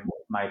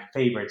my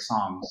favorite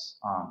songs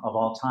of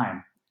all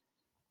time.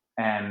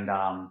 And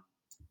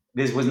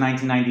this was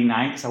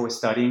 1999 because I was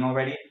studying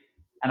already,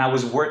 and I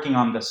was working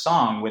on the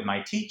song with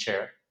my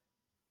teacher.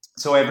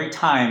 So every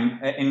time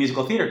in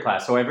musical theater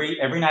class, so every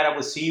night I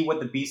would see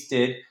what the Beast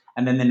did,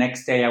 and then the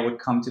next day I would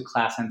come to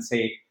class and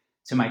say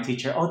to my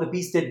teacher, "Oh, the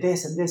Beast did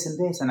this and this and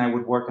this," and I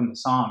would work on the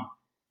song.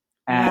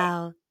 And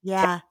Wow.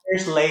 Yeah. 10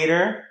 years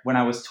later, when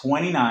I was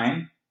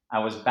 29, I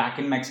was back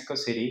in Mexico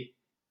City.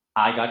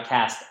 I got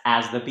cast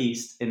as the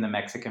Beast in the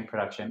Mexican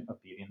production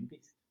of Beauty and the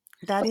Beast.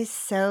 That is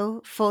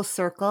so full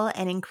circle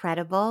and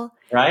incredible.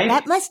 Right?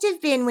 That must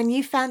have been when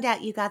you found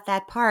out you got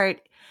that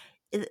part.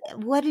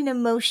 What an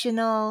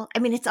emotional, I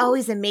mean, it's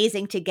always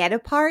amazing to get a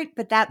part,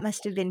 but that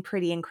must have been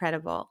pretty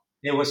incredible.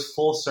 It was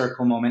full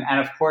circle moment. And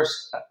of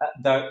course,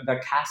 the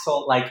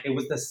castle, it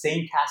was the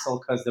same castle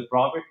because the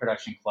Broadway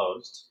production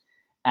closed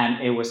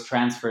and it was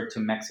transferred to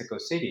Mexico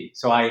City.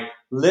 So I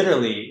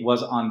literally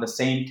was on the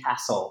same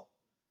castle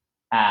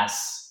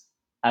as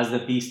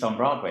the Beast on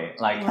Broadway.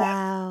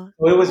 Wow.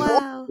 So it was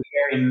Wow.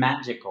 very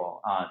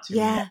magical to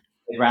Yeah. me.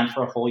 It ran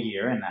for a whole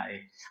year, and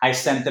I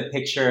sent the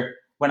picture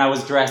when I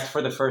was dressed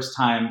for the first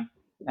time,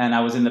 and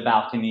I was in the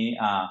balcony.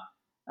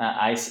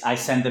 I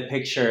sent the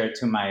picture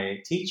to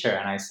my teacher,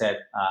 and I said,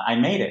 "I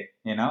made it,"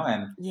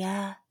 and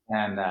Yeah.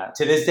 and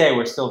to this day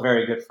we're still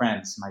very good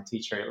friends. My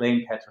teacher,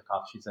 Elaine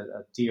Petrikov, she's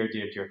a dear,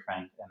 dear, dear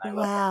friend, and I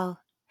love her. Wow.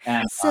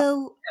 And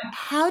So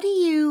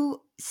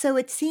so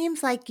it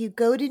seems like you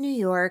go to New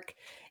York,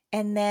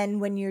 and then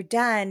when you're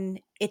done,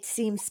 it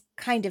seems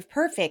kind of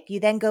perfect.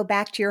 You then go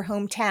back to your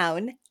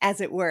hometown,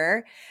 as it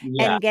were,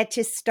 yeah, and get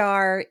to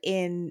star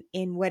in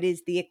what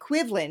is the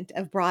equivalent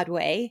of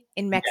Broadway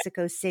in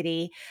Mexico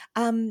City.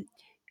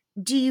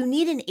 Do you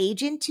need an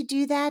agent to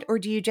do that, or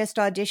do you just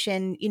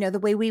audition, the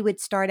way we would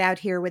start out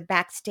here with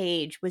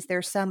Backstage? Was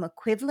there some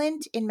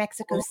equivalent in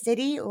Mexico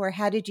City, or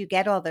how did you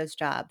get all those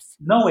jobs?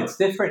 no, it's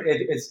different.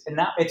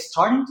 It's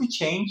starting to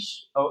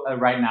change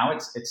right now.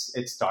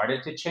 It's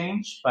started to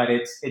change, but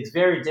it's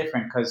very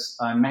different because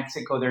in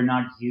Mexico they're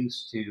not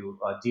used to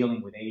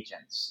dealing with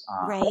agents.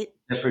 Right.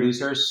 The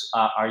producers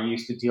are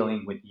used to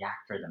dealing with the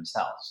actor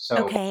themselves.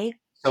 So Okay.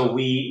 so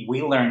we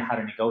learn how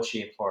to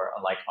negotiate for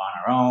on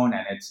our own,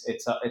 and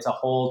it's a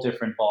whole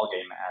different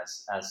ballgame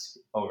as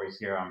over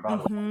here on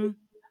Broadway. Mm-hmm.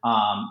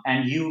 And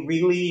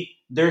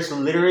there's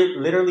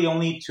literally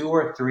only 2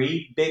 or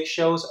 3 big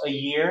shows a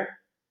year.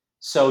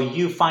 So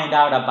you find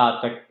out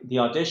about the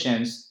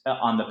auditions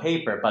on the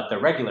paper, but the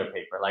regular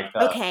paper,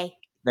 Okay.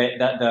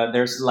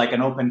 there's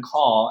an open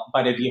call.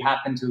 But if you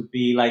happen to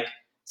be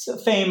so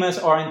famous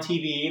or on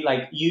TV,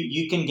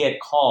 you can get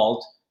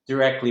called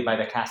directly by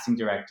the casting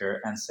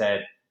director and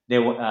said they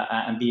will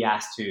and be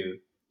asked to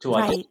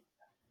audition.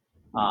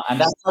 Right. And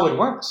that's how it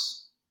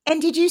works.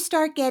 And did you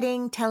start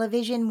getting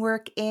television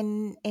work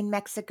in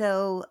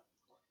Mexico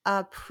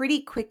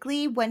pretty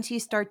quickly once you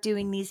start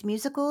doing these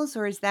musicals,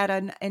 or is that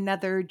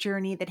another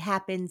journey that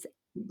happens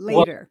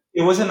later?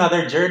 Well, it was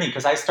another journey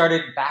because I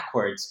started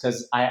backwards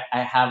because I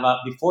have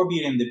before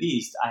Beauty and the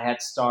Beast, I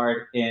had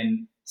starred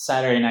in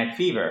Saturday Night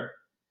Fever,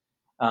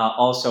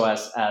 also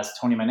as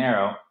Tony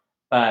Manero.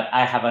 But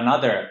I have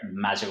another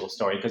magical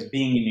story because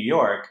being in New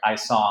York, I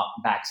saw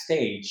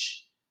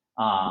backstage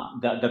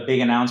the big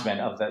announcement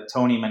of the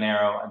Tony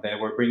Manero. They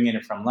were bringing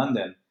it from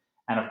London.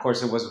 And of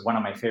course, it was one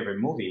of my favorite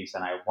movies,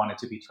 and I wanted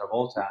to be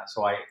Travolta.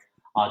 So I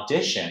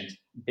auditioned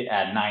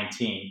at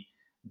 19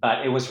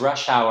 but it was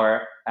rush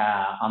hour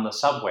on the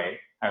subway.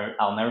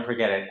 I'll never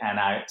forget it. And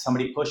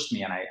somebody pushed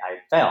me and I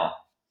fell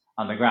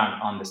on the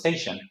ground on the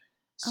station.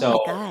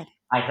 So Oh my God.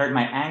 I hurt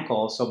my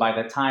ankle. So by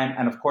the time,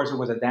 and of course it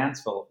was a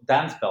dance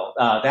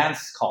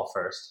call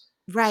first.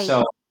 Right.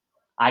 So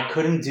I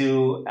couldn't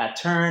do a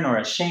turn or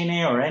a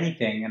chaîné or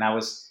anything. And I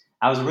was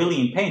really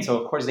in pain. So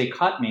of course they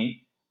cut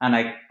me, and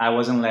I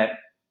wasn't let,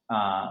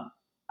 I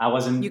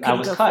was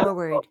go cut.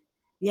 forward.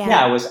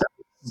 Yeah, I was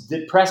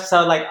depressed. So I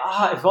was like,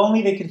 if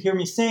only they could hear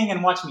me sing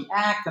and watch me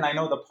act, and I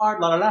know the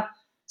part, la la la.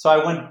 So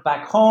I went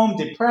back home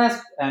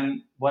depressed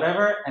and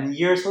whatever. And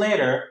years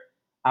later,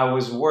 I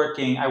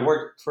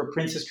worked for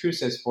Princess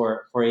Cruises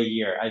for a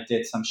year. I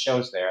did some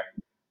shows there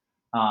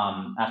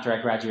after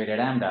I graduated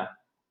AMDA.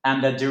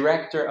 And the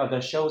director of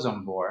the shows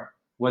on board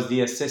was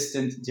the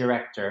assistant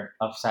director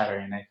of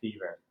Saturday Night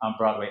Fever on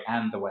Broadway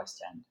and the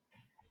West End.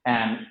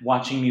 And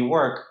watching me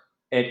work,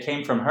 it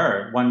came from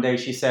her. One day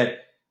she said,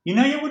 you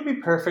would be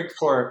perfect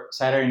for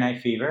Saturday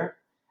Night Fever.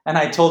 And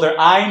I told her,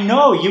 I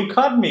know, you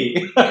cut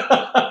me.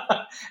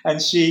 And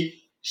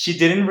she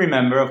didn't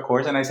remember, of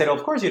course. And I said,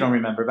 of course you don't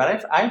remember,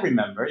 but I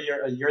remember.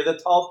 You're the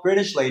tall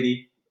British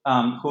lady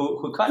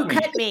who cut me. Who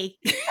cut me?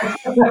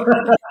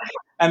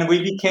 And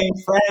we became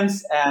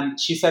friends. And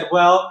she said,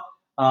 well,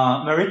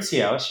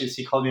 Maurizio,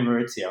 she called me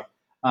Maurizio.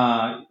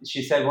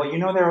 She said,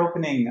 well, they're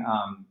opening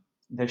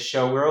the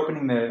show. We're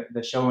opening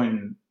the show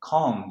in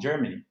Cologne,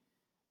 Germany.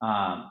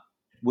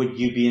 Would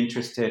you be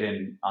interested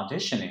in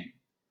auditioning?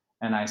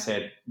 And I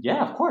said,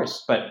 yeah, of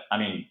course. But I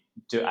mean,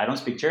 I don't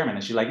speak German.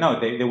 And she's like, no,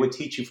 they would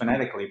teach you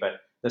phonetically,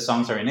 but the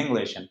songs are in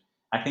English. And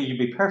I think you'd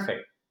be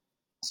perfect.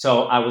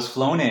 So I was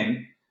flown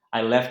in.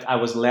 I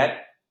was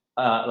let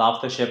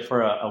off the ship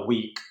for a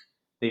week.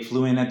 They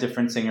flew in a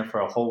different singer for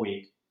a whole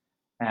week.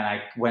 And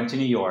I went to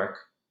New York,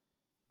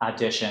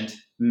 auditioned,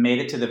 made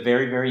it to the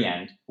very, very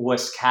end,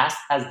 was cast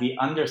as the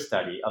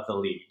understudy of the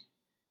lead.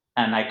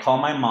 And I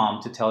called my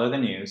mom to tell her the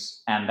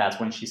news. And that's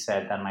when she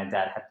said that my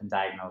dad had been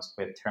diagnosed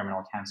with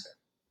terminal cancer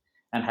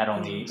and had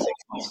only 6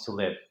 months to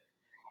live.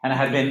 And I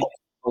had been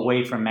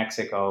away from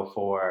Mexico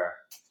for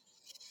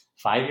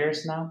 5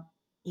 years now.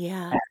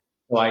 Yeah. And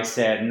so I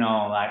said, no,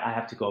 I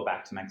have to go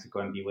back to Mexico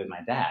and be with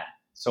my dad.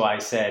 So I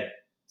said,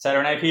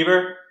 Saturday Night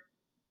Fever,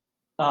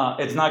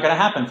 it's not going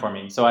to happen for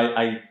me. So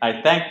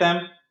I thanked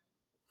them,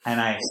 and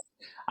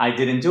I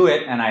didn't do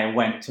it. And I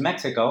went to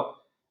Mexico.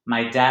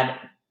 My dad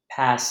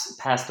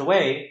passed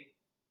away.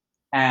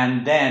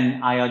 And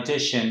then I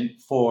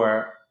auditioned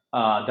for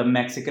the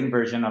Mexican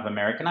version of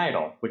American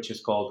Idol, which is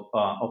called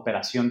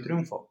Operación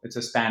Triunfo. It's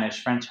a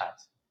Spanish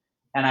franchise.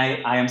 And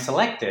I am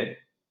selected.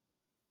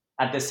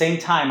 At the same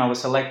time, I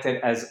was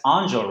selected as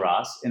Angel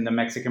Ross in the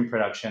Mexican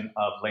production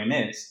of Les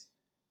Mis.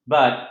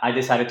 But I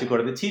decided to go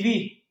to the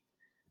TV.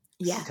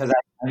 Yeah. Because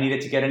I needed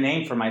to get a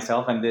name for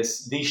myself. And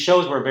these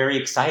shows were very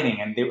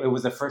exciting. And it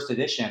was the first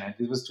edition. And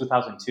it was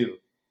 2002.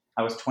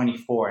 I was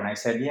 24. And I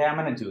said, yeah, I'm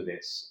going to do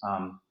this.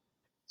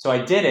 So I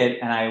did it,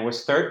 and I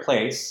was third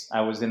place.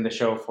 I was in the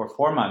show for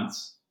 4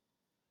 months.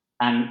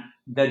 And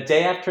the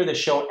day after the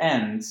show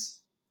ends,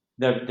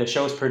 the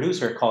show's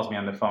producer calls me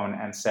on the phone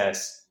and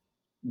says,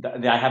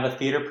 I have a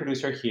theater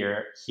producer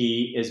here.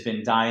 He has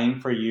been dying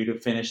for you to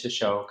finish the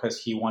show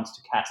because he wants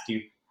to cast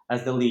you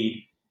as the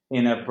lead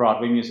in a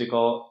Broadway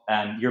musical.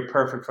 And you're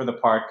perfect for the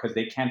part because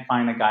they can't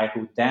find a guy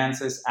who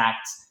dances,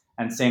 acts,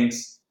 and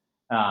sings.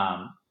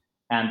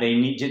 And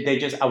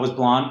I was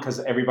blonde because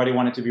everybody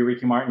wanted to be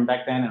Ricky Martin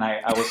back then. And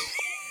I was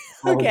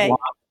Okay. blonde.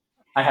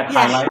 I had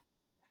highlights.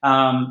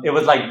 It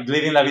was like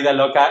Living La Vida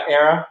Loca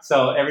era.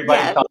 So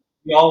everybody thought,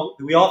 we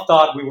all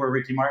thought we were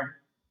Ricky Martin.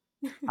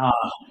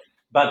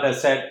 But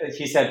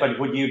he said, but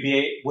would you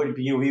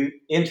be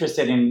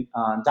interested in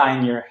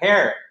dyeing your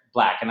hair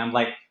black? And I'm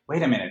like,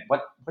 wait a minute,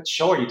 what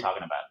show are you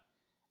talking about?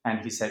 And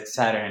he said,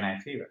 Saturday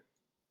Night Fever.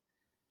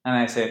 And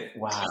I said,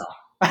 wow.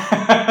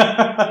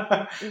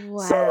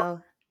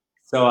 Wow.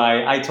 So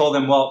I told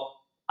them, well,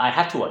 I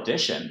have to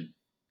audition.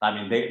 I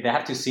mean, they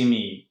have to see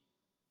me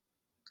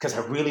because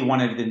I really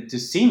wanted them to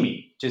see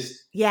me.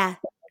 I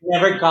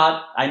never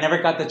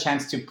got the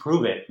chance to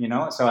prove it,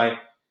 So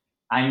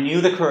I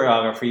knew the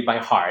choreography by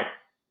heart.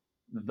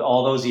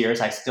 All those years,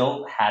 I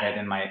still had it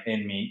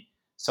in me.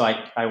 So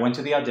I went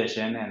to the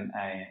audition and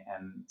I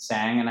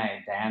sang and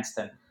I danced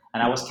and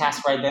I was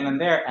cast right then and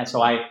there. And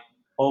so I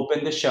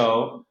opened the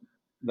show,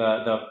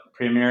 the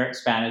premiere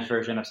Spanish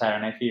version of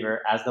Saturday Night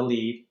Fever, as the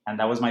lead, and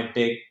that was my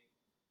big.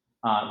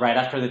 Right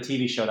after the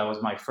TV show, that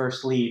was my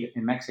first lead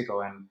in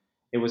Mexico, and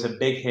it was a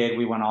big hit.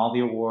 We won all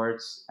the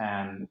awards,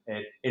 and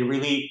it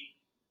really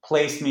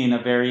placed me in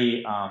a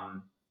very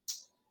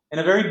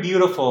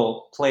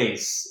beautiful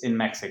place in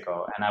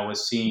Mexico, and I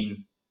was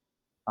seen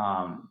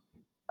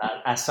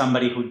as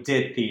somebody who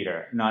did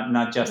theater,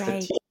 not just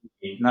a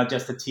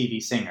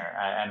TV singer,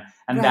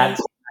 and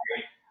that's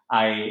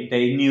why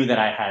they knew that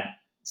I had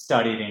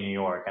studied in New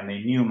York, and they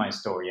knew my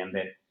story, and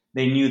that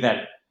they knew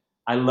that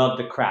I loved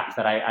the craft,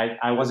 that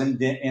I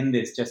wasn't in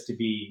this just to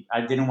be.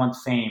 I didn't want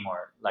fame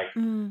or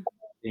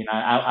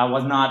I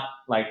was not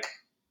like.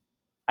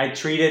 I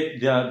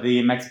treated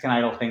the Mexican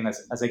Idol thing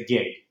as a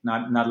gig,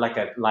 not like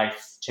a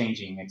life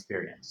changing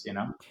experience, you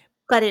know.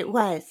 But it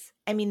was.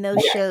 I mean,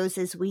 those Yeah. shows,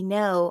 as we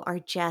know, are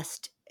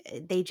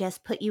they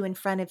just put you in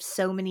front of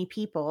so many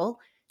people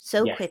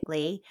so Yes.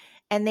 quickly,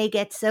 and they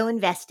get so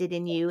invested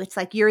in you. It's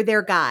like you're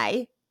their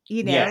guy.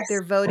 Yes.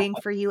 They're voting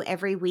for you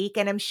every week.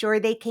 And I'm sure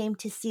they came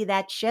to see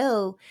that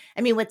show.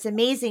 I mean, what's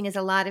amazing is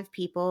a lot of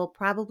people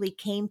probably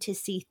came to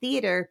see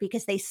theater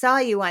because they saw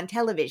you on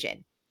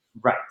television.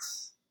 Right.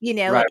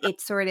 Right. It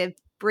sort of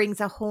brings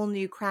a whole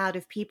new crowd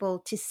of people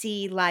to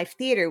see live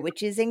theater,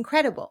 which is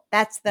incredible.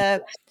 That's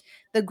the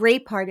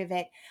great part of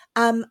it.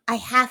 I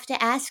have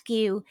to ask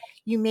you,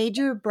 you made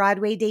your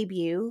Broadway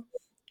debut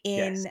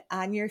Yes. in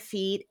On Your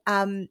Feet.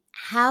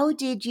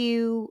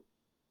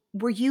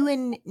 Were you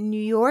in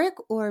New York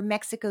or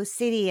Mexico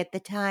City at the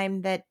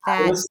time that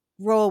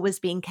role was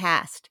being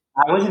cast?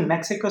 I was in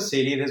Mexico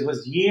City. This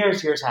was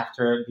years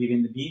after Beauty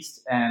and the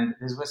Beast. And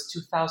this was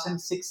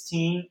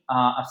 2016.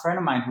 A friend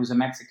of mine who's a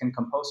Mexican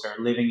composer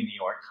living in New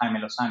York,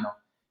 Jaime Lozano,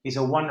 he's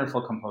a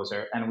wonderful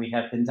composer. And we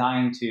have been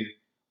dying to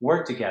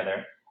work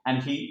together.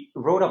 And he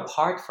wrote a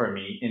part for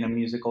me in a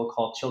musical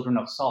called Children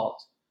of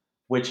Salt,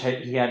 which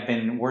he had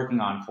been working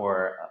on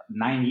for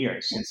 9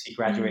 years since he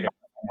graduated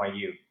from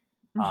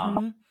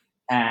NYU.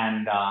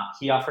 And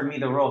he offered me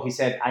the role. He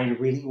said, I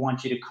really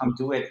want you to come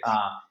do it.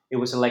 It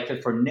was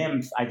selected for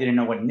Nymph. I didn't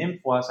know what Nymph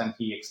was, and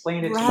he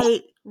explained it to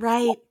me.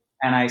 Right.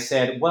 And I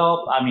said,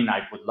 well, I mean,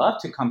 I would love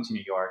to come to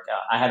New York.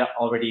 I had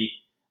already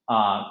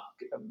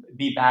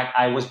be back.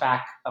 I was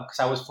back because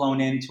I was flown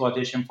in to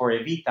audition for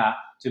Evita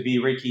to be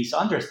Ricky's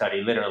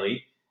understudy,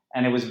 literally.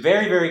 And it was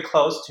very, very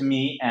close to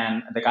me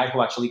and the guy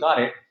who actually got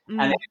it.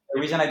 And the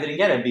reason I didn't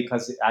get it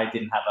because I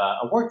didn't have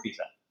a work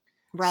visa.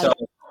 Right. So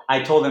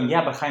I told him,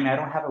 yeah, but Jaime, I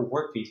don't have a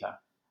work visa.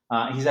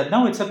 He said,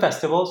 no, it's a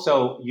festival,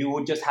 so you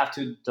would just have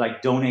to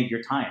donate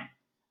your time,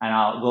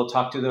 and we'll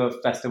talk to the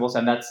festivals.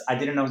 And I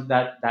didn't know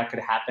that could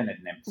happen at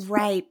NIMS.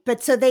 Right,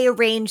 but so they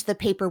arranged the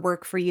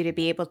paperwork for you to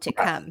be able to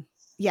come.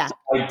 Yeah, so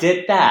I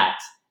did that,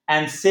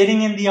 and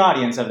sitting in the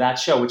audience of that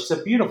show, which is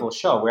a beautiful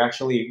show. We're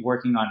actually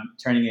working on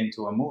turning it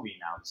into a movie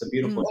now. It's a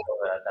beautiful show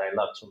that I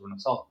love, Children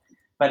of Salt.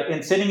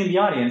 But sitting in the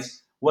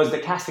audience was the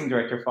casting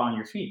director for On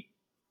Your Feet,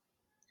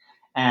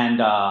 and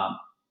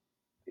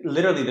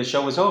literally the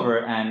show was over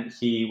and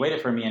he waited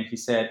for me and he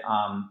said,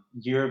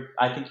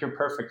 I think you're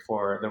perfect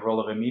for the role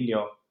of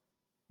Emilio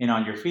in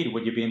On Your Feet.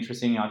 Would you be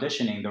interested in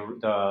auditioning?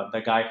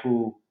 The guy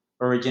who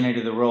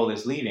originated the role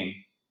is leaving,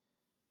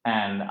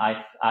 and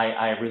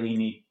I really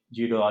need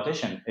you to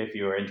audition if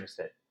you're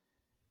interested.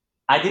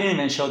 I didn't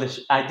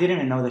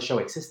even know the show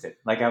existed.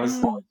 Like I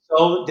was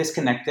so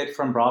disconnected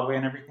from Broadway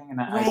and everything.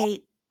 And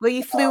well,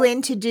 you flew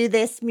in to do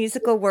this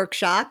musical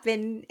workshop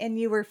and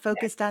you were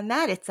focused on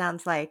that, it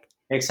sounds like.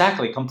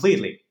 Exactly,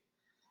 completely.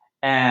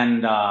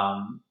 And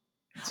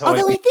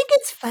although I think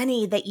it's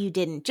funny that you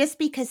didn't, just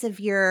because of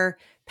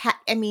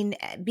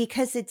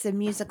because it's a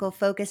musical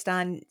focused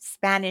on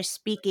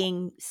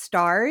Spanish-speaking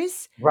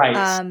stars,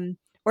 right?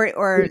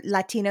 Or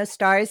Latino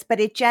stars. But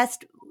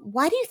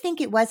why do you think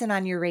it wasn't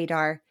on your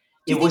radar?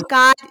 Do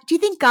you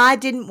think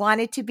God didn't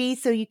want it to be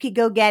so you could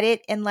go get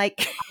it? And why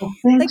do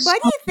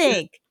you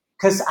think?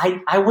 Because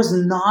I was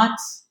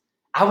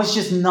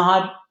just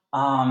not.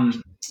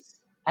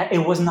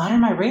 It was not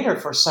in my radar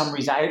for some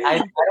reason. I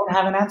don't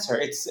have an answer.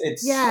 It's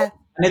and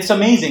it's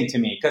amazing to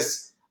me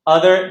because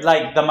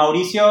like the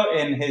Mauricio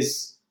in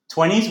his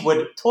 20s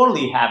would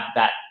totally have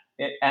that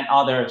and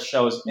other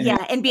shows.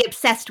 And be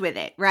obsessed with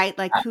it, right?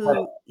 Like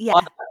who? Yeah.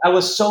 I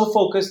was so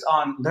focused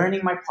on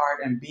learning my part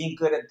and being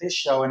good at this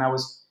show, and I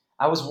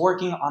was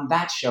working on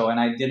that show, and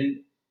I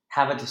didn't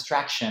have a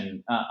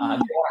distraction. I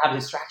didn't have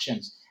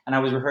distractions, and I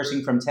was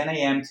rehearsing from 10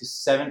 a.m. to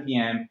 7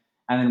 p.m.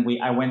 And then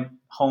I went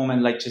home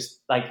and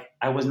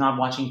I was not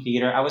watching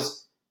theater. I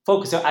was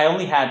focused. I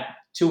only had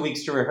 2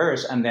 weeks to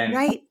rehearse and then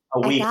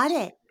a week. I got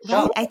it.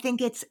 Right. I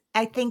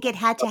think it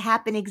had to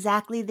happen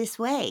exactly this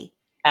way.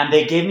 And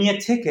they gave me a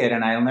ticket,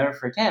 and I'll never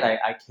forget.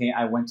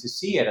 I went to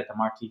see it at the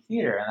Marquee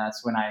Theater, and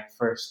that's when I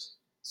first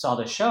saw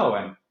the show.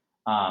 And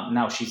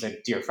now she's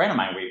a dear friend of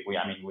mine.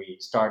 We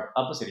starred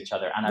opposite each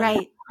other,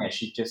 and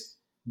she just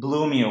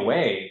blew me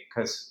away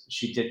because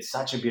she did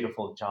such a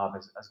beautiful job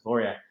as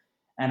Gloria.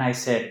 And I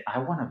said, I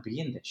want to be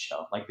in this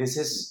show. Like this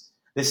is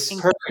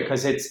perfect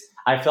because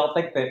I felt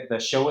like the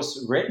show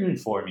was written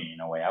for me in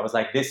a way. I was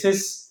like, this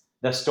is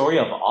the story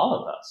of all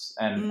of us,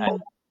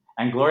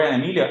 and Gloria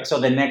and Emilio. So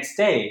the next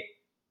day,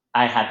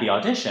 I had the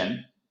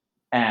audition,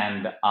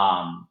 and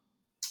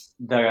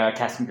the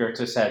casting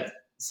director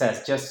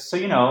says, just so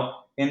you know,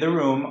 in the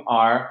room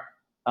are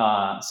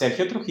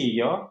Sergio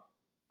Trujillo,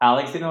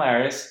 Alex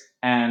Dinelaris,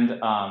 and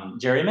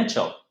Jerry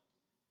Mitchell.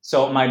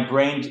 So my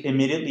brain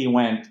immediately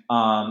went,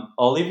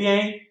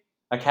 Olivier,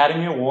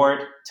 Academy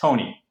Award,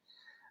 Tony.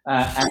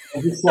 And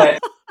he said,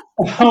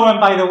 oh, and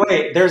by the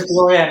way, there's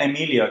Gloria and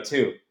Emilio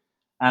too.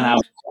 And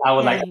I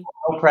was like,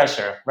 no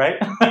pressure,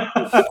 right?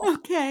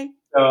 Okay.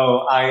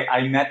 So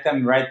I met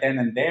them right then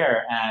and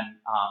there. And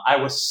I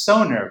was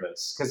so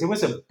nervous because it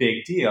was a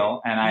big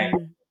deal.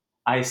 And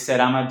I said,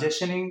 I'm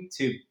auditioning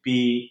to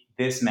be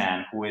this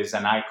man who is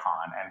an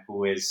icon and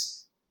who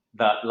is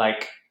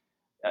like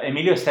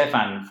Emilio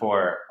Estefan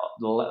for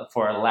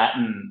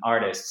Latin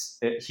artists.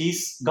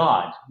 He's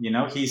God,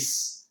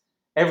 he's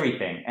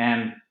everything.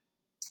 And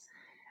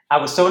I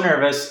was so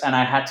nervous, and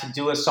I had to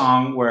do a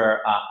song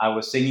where I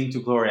was singing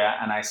to Gloria,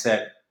 and I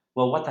said,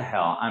 "Well, what the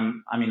hell?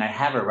 I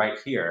have her right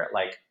here.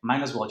 Like,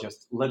 might as well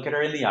just look at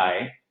her in the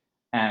eye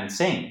and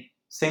sing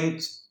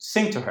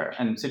to her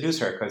and seduce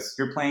her, because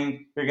you're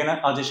gonna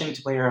audition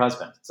to play her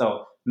husband.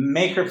 So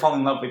make her fall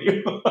in love with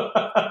you."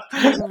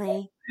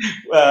 Totally.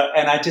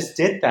 And I just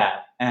did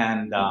that,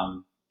 and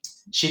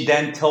she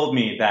then told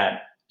me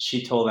that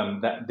she told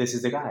him that this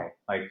is the guy.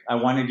 Like, I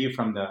wanted you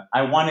from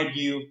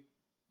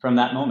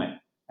that moment.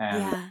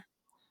 And Yeah.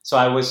 so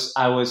I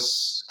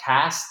was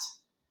cast,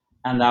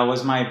 and that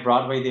was my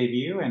Broadway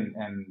debut. And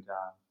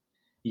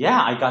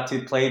yeah, I got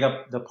to play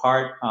the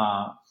part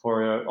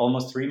for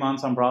almost 3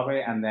 months on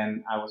Broadway, and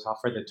then I was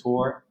offered the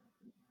tour,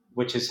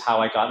 which is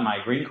how I got my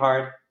green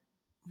card.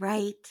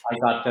 Right.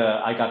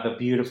 I got the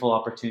beautiful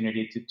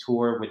opportunity to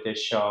tour with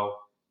this show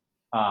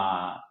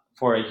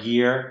for a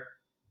year,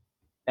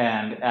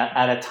 and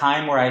at a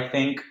time where I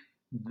think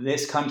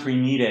this country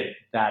needed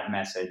that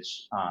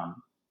message.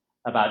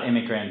 About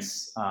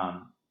immigrants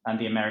and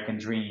the American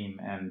dream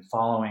and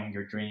following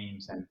your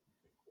dreams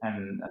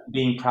and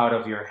being proud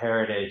of your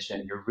heritage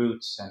and your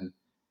roots,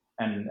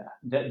 and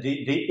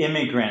the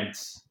immigrant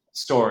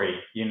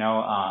story,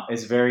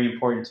 is very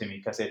important to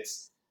me,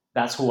 because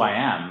that's who I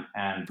am.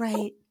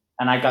 Right.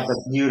 And I got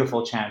the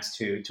beautiful chance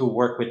to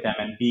work with them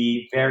and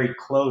be very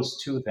close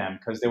to them,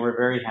 because they were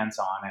very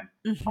hands-on.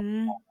 And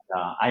Mm-hmm.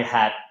 I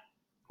had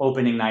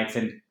opening nights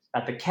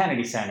at the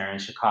Kennedy Center in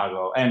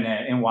Chicago and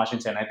in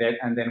Washington.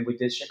 And then we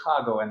did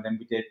Chicago, and then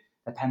we did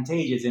the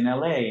Pantages in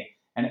LA.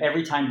 And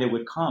every time they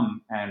would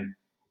come, and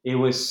it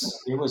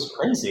was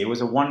crazy. It was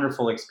a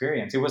wonderful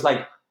experience. It was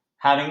like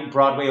having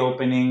Broadway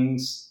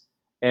openings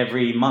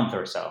every month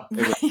or so.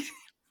 It was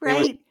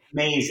Right.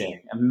 amazing.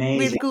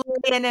 With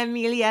Gloria and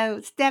Emilio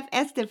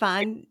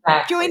Estefan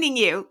joining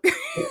you.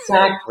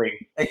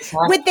 Exactly.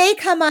 Would they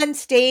come on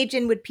stage,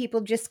 and would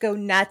people just go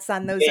nuts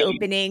on those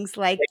openings?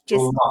 Like, they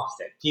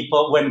lost it.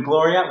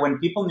 When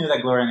people knew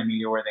that Gloria and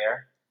Emilio were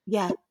there,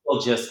 yeah,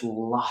 people just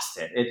lost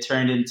it. It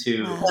turned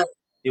into,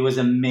 it was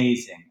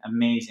amazing.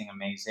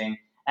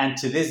 And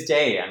to this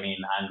day,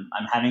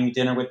 I'm having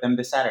dinner with them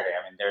this Saturday.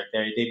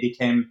 They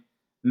became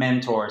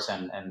mentors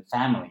and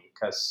family,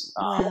 because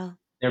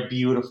they're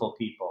beautiful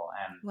people.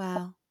 And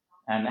wow.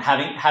 And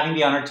having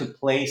the honor to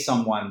play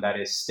someone that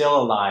is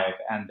still alive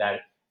and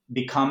that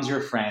becomes your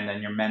friend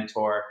and your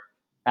mentor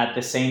at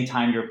the same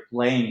time you're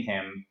playing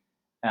him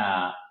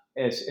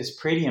is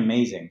pretty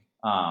amazing.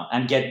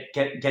 And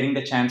getting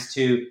the chance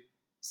to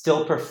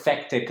still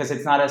perfect it, because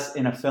it's not as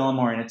in a film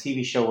or in a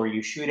TV show where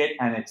you shoot it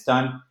and it's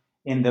done.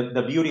 In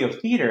the beauty of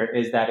theater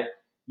is that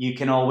you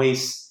can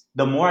always,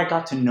 the more I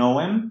got to know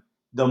him,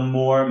 the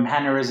more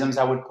mannerisms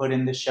I would put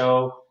in the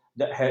show,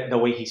 the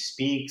way he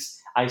speaks.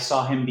 I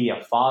saw him be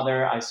a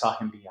father. I saw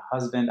him be a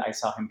husband. I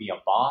saw him be a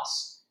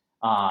boss,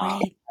 an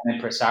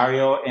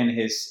impresario in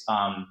his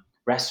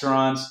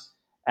restaurants,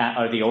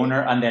 or the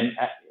owner. And then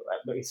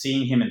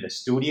seeing him in the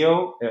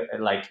studio,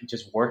 like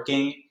just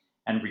working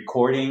and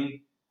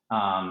recording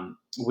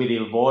with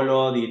Il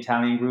Volo, the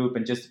Italian group,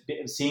 and just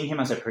seeing him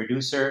as a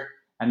producer,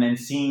 and then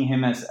seeing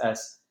him as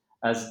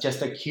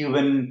just a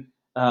Cuban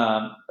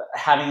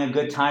having a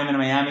good time in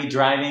Miami,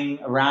 driving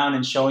around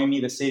and showing me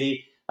the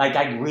city. Like,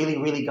 I really,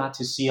 really got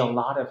to see a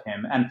lot of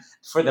him. And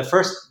for the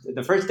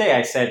first day,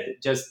 I said,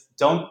 just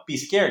don't be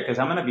scared, because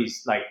I'm going to be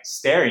like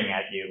staring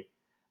at you.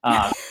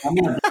 I'm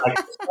going to be like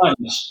a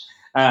sponge.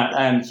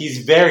 And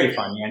he's very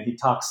funny, and he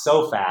talks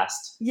so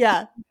fast.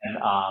 Yeah.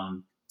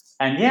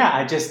 And yeah,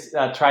 I just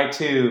try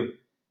to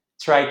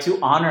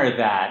honor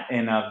that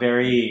in a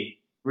very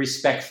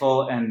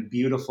respectful and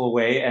beautiful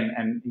way.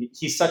 And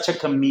he's such a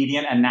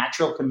comedian, a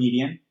natural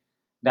comedian,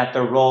 that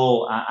the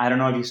role, I don't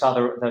know if you saw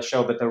the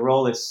show, but the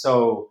role is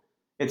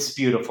it's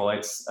beautiful.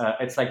 It's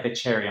like the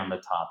cherry on the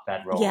top,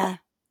 that role. Yeah.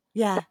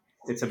 Yeah.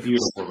 It's a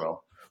beautiful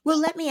role. Well,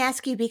 let me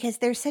ask you, because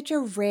there's such a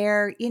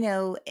rare,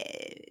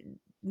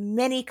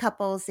 many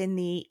couples in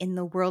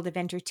the world of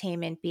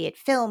entertainment, be it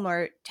film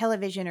or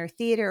television or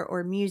theater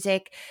or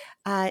music,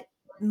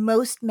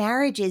 most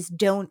marriages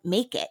don't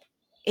make it.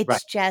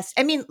 It's just,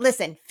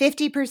 listen,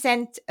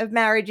 50% of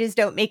marriages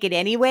don't make it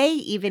anyway,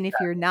 even if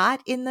you're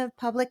not in the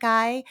public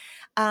eye.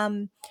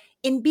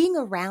 In being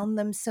around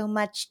them so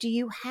much, do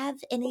you have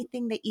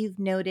anything that you've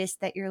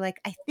noticed that you're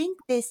like, I think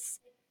this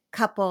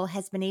couple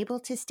has been able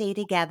to stay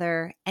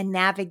together and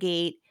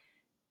navigate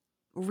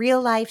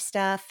real life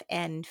stuff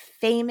and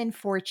fame and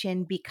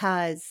fortune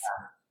because?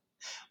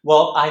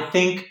 Well, I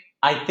think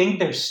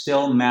they're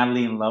still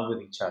madly in love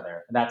with each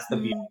other. That's the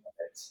beauty of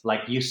it.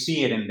 Like, you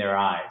see it in their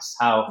eyes,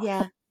 how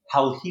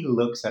he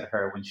looks at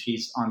her when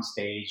she's on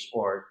stage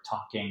or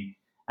talking,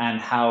 and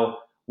how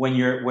when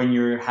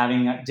you're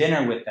having a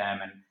dinner with them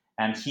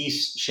and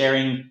he's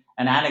sharing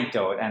an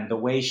anecdote, and the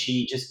way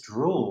she just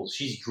drools,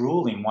 she's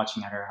drooling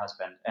watching at her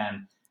husband,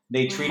 and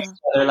They treat each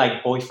other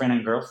like boyfriend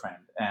and girlfriend,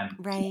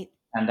 Right.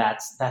 and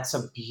that's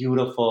a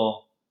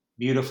beautiful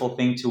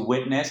thing to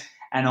witness.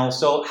 And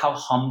also how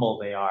humble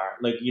they are.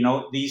 Like,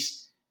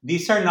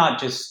 these are not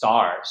just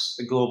stars,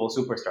 the global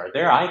superstars.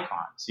 They're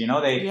icons.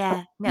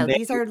 Yeah. No, they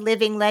these are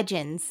living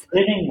legends.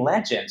 living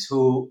legends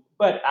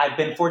but I've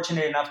been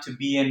fortunate enough to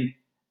be in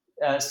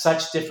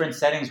such different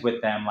settings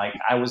with them. Like,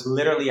 I was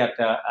literally at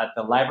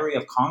the Library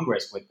of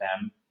Congress with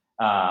them,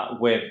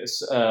 with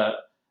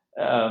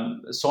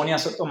Sonia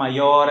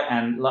Sotomayor,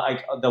 and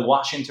like the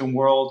Washington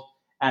World,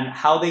 and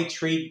how they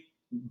treat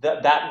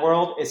that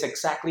world is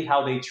exactly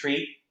how they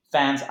treat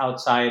fans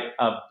outside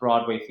of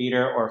Broadway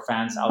theater, or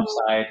fans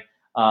outside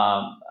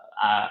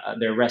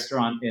their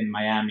restaurant in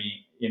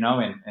Miami,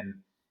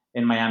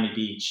 in Miami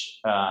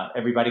Beach.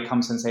 Everybody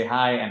comes and say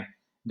hi, and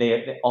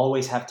they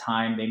always have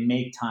time. They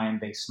make time.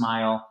 They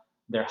smile.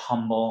 They're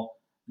humble.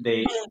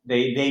 They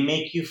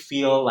make you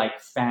feel like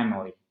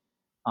family,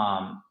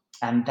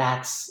 and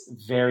that's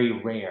very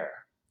rare.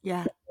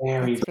 Yeah.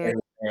 Very, That's very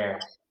very rare.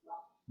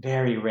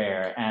 Very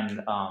rare.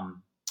 And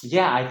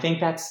yeah, I think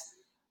that's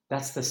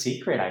the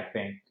secret. I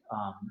think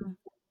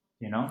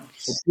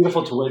it's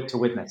beautiful to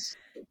witness.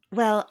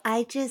 well.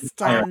 I just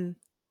have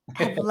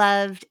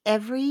loved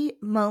every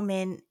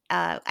moment.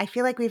 I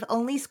feel like we've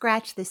only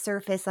scratched the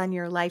surface on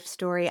your life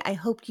story. I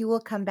hope you will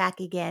come back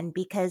again,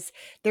 because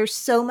there's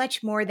so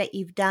much more that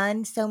you've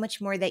done, so much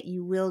more that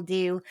you will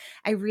do.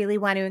 I really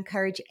want to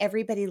encourage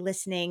everybody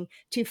listening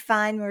to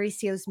find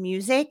Mauricio's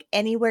music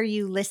anywhere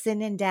you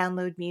listen and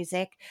download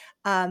music.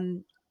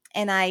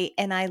 And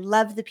I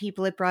love the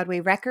people at Broadway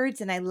Records,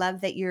 and I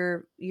love that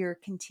you're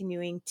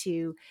continuing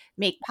to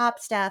make pop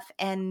stuff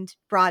and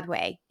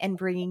Broadway and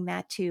bringing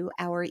that to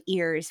our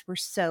ears. We're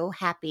so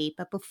happy.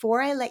 But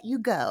before I let you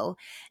go,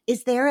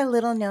 is there a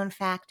little known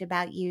fact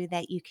about you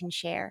that you can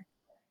share?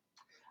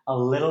 A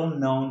little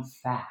known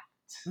fact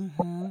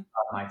Mm-hmm.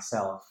 of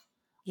myself.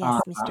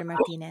 Yes, Mr.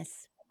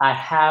 Martinez. I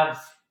have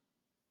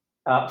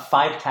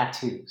 5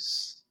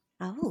 tattoos,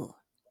 Oh,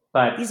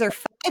 but these are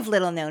 5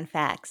 little known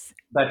facts.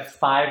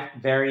 5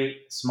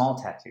 very small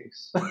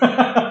tattoos.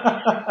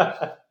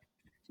 Like,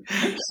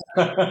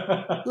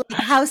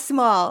 how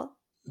small?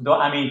 Though,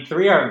 I mean,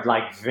 3 are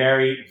like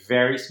very,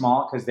 very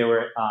small, because they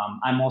were.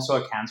 I'm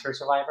also a cancer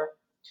survivor,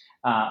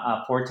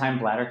 a 4-time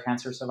bladder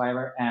cancer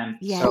survivor, and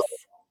Yes. so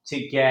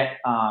to get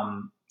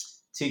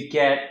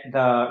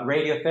the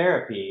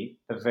radiotherapy,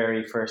 the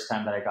very first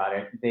time that I got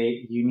it,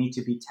 you need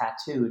to be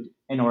tattooed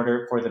in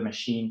order for the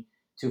machine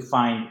to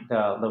find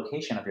the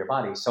location of your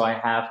body. So I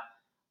have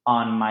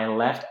on my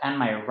left and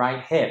my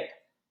right hip,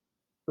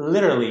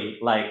 literally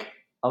like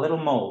a little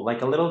mole,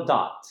 like a little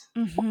dot.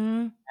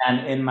 Mm-hmm.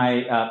 And in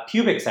my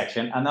pubic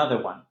section,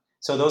 another one.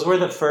 So those were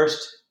the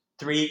first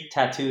 3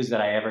 tattoos that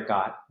I ever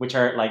got, which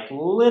are like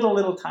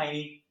little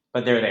tiny,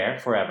 but they're there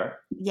forever.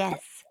 Yes.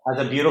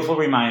 As a beautiful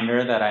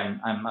reminder that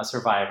I'm a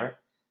survivor.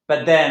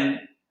 But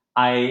then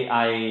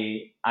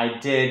I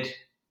did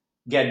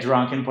get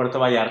drunk in Puerto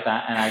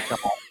Vallarta, and I got,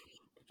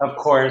 of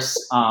course,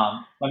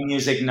 a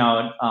music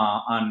note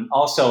on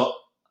also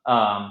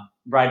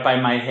right by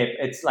my hip.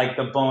 It's like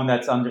the bone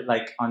that's under,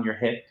 like on your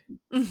hip,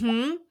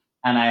 Mm-hmm.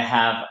 and I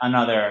have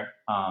another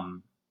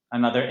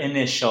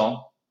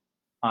initial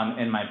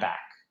in my back.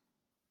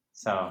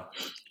 So,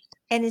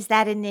 And is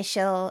that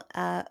initial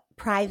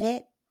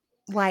private?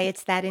 Why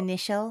it's that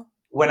initial?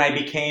 when I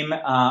became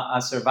a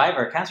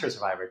survivor, cancer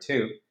survivor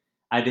too,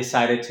 I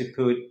decided to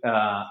put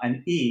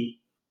an E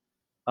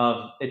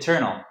of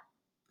eternal,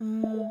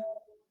 Mm,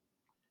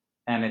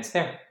 and it's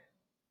there.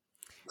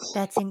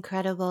 that's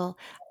incredible.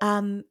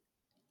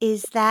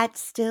 Is that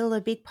still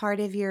a big part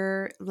of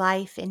your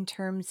life in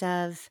terms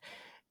of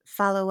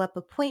follow-up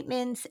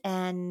appointments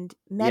and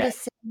Yeah.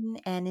 medicine?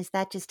 And is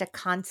that just a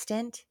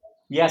constant?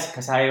 Yes,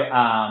 because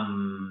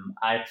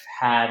I've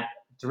had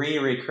 3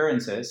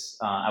 recurrences.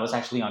 I was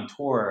actually on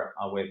tour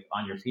with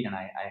On Your Feet, and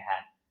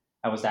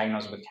I was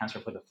diagnosed with cancer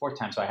for the 4th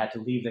time, so I had to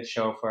leave the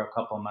show for a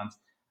couple of months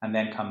and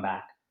then come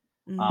back.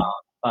 Mm,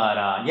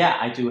 But yeah,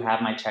 I do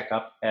have my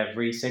checkup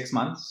every 6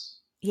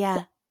 months.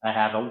 yeah. I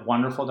have a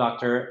wonderful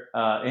doctor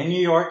in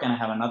New York, and I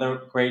have another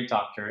great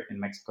doctor in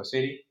Mexico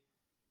City.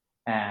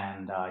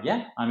 And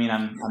yeah, I mean,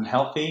 I'm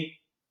healthy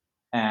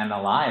and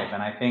alive.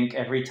 And I think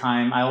every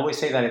time, I always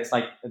say that it's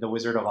like the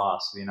Wizard of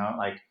Oz,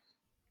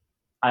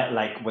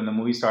 like when the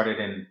movie started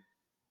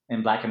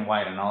in black and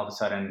white, and all of a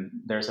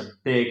sudden there's a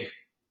big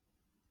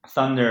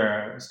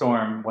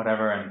thunderstorm,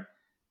 whatever,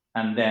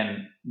 and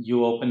then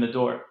you open the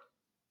door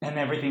and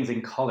everything's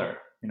in color,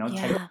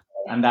 Yeah.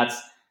 and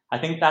I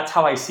think that's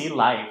how I see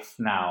life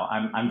now.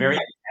 I'm very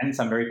intense.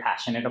 I'm very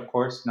passionate, of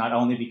course, not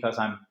only because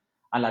I'm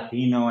a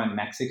Latino and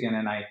Mexican,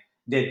 and I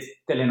did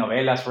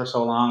telenovelas for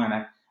so long, and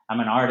I'm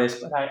an artist,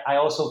 but I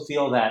also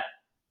feel that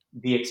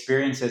the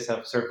experiences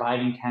of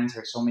surviving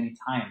cancer so many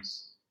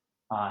times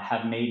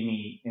have made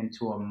me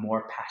into a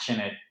more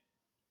passionate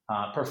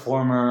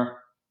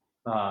performer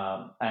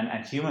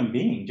and human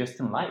being just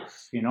in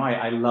life.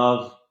 I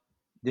love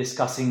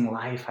discussing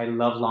life. I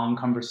love long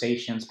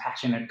conversations,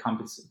 passionate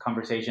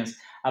conversations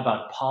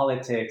about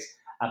politics,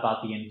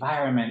 about the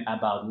environment,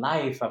 about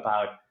life,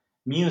 about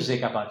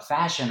music, about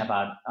fashion,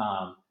 about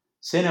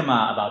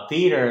cinema, about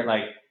theater.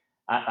 Like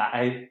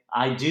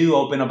I do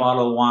open a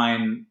bottle of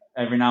wine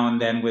every now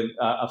and then with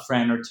a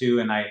friend or two,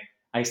 and I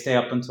stay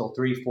up until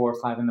 3,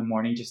 4, 5 in the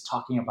morning just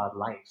talking about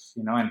life,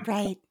 you know, and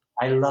Right.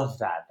 I love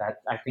that.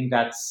 I think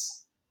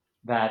that's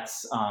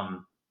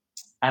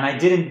and I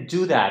didn't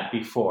do that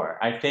before.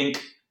 I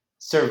think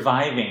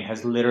surviving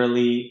has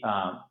literally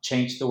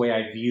changed the way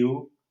I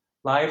view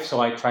life. So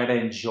I try to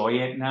enjoy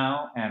it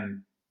now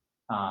and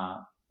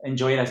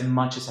enjoy it as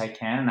much as I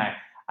can. And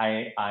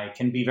I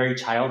can be very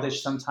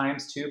childish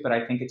sometimes too, but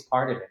I think it's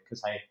part of it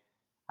because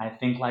I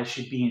think life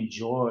should be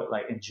enjoyed,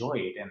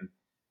 and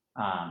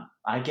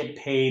I get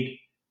paid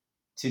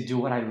to do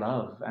what I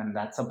love, and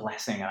that's a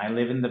blessing. And I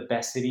live in the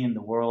best city in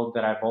the world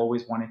that I've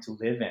always wanted to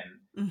live in.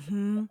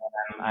 Mm-hmm.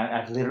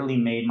 I've literally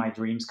made my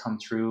dreams come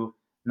true,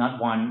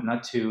 not one,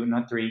 not two,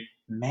 not three,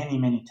 many,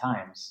 many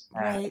times.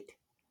 Right.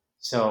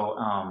 So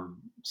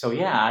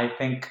yeah, I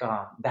think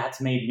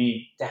that's made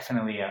me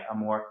definitely a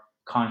more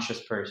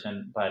conscious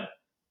person, but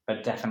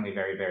definitely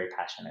very, very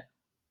passionate.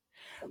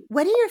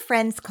 What do your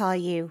friends call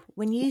you?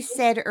 When you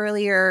said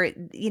earlier,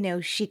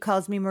 she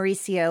calls me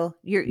Mauricio.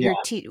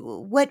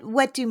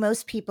 What do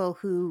most people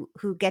who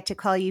get to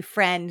call you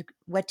friend?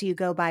 What do you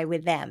go by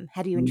with them?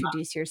 How do you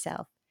introduce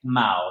yourself?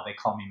 Mao, they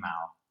call me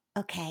Mao.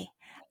 Okay.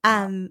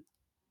 Can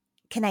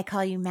I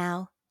call you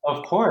Mao?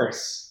 Of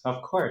course,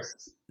 of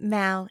course.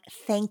 Mao,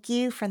 thank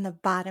you from the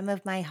bottom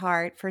of my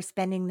heart for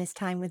spending this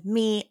time with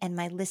me and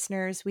my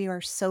listeners. We are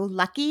so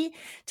lucky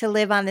to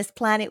live on this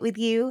planet with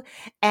you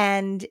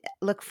and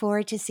look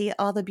forward to see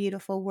all the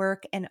beautiful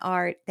work and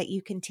art that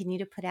you continue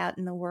to put out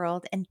in the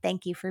world. And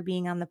thank you for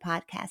being on the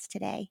podcast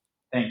today.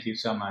 Thank you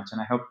so much. And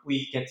I hope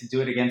we get to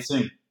do it again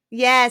soon.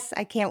 Yes,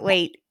 I can't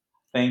wait.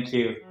 Thank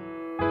you.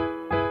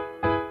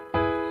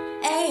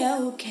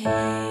 A-OK.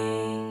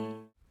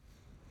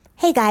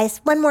 Hey guys,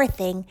 one more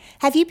thing.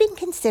 Have you been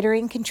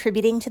considering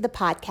contributing to the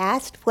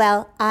podcast?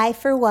 Well, I,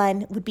 for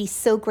one, would be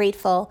so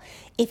grateful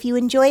if you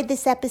enjoyed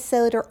this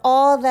episode or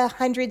all the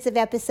hundreds of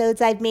episodes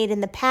I've made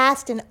in the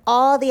past and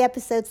all the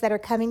episodes that are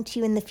coming to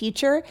you in the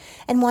future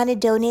and want to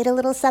donate a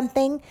little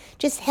something.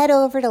 Just head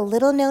over to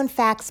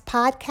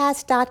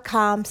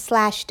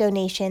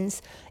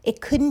littleknowncfactspodcast.com/donations.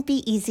 It couldn't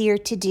be easier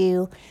to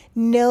do.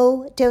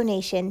 No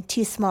donation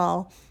too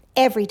small.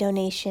 Every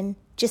donation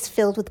just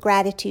filled with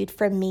gratitude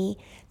from me.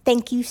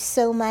 Thank you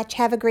so much.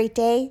 Have a great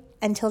day.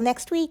 Until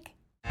next week.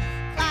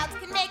 Clouds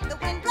can make the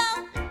wind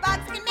blow.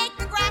 Bugs can make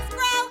the grass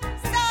grow.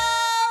 So,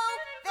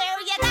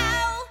 there you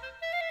go.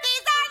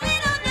 These are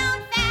little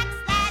known facts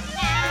that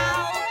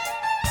now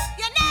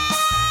you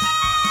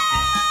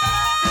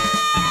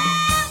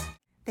know.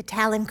 The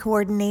talent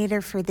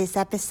coordinator for this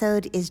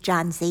episode is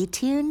John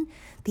Zaytune.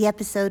 The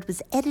episode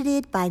was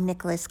edited by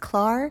Nicholas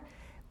Clark.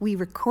 We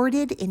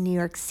recorded in New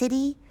York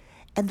City.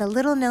 And the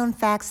Little Known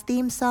Facts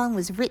theme song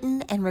was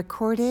written and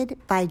recorded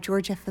by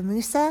Georgia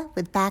Famusa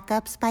with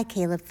backups by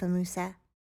Caleb Famusa.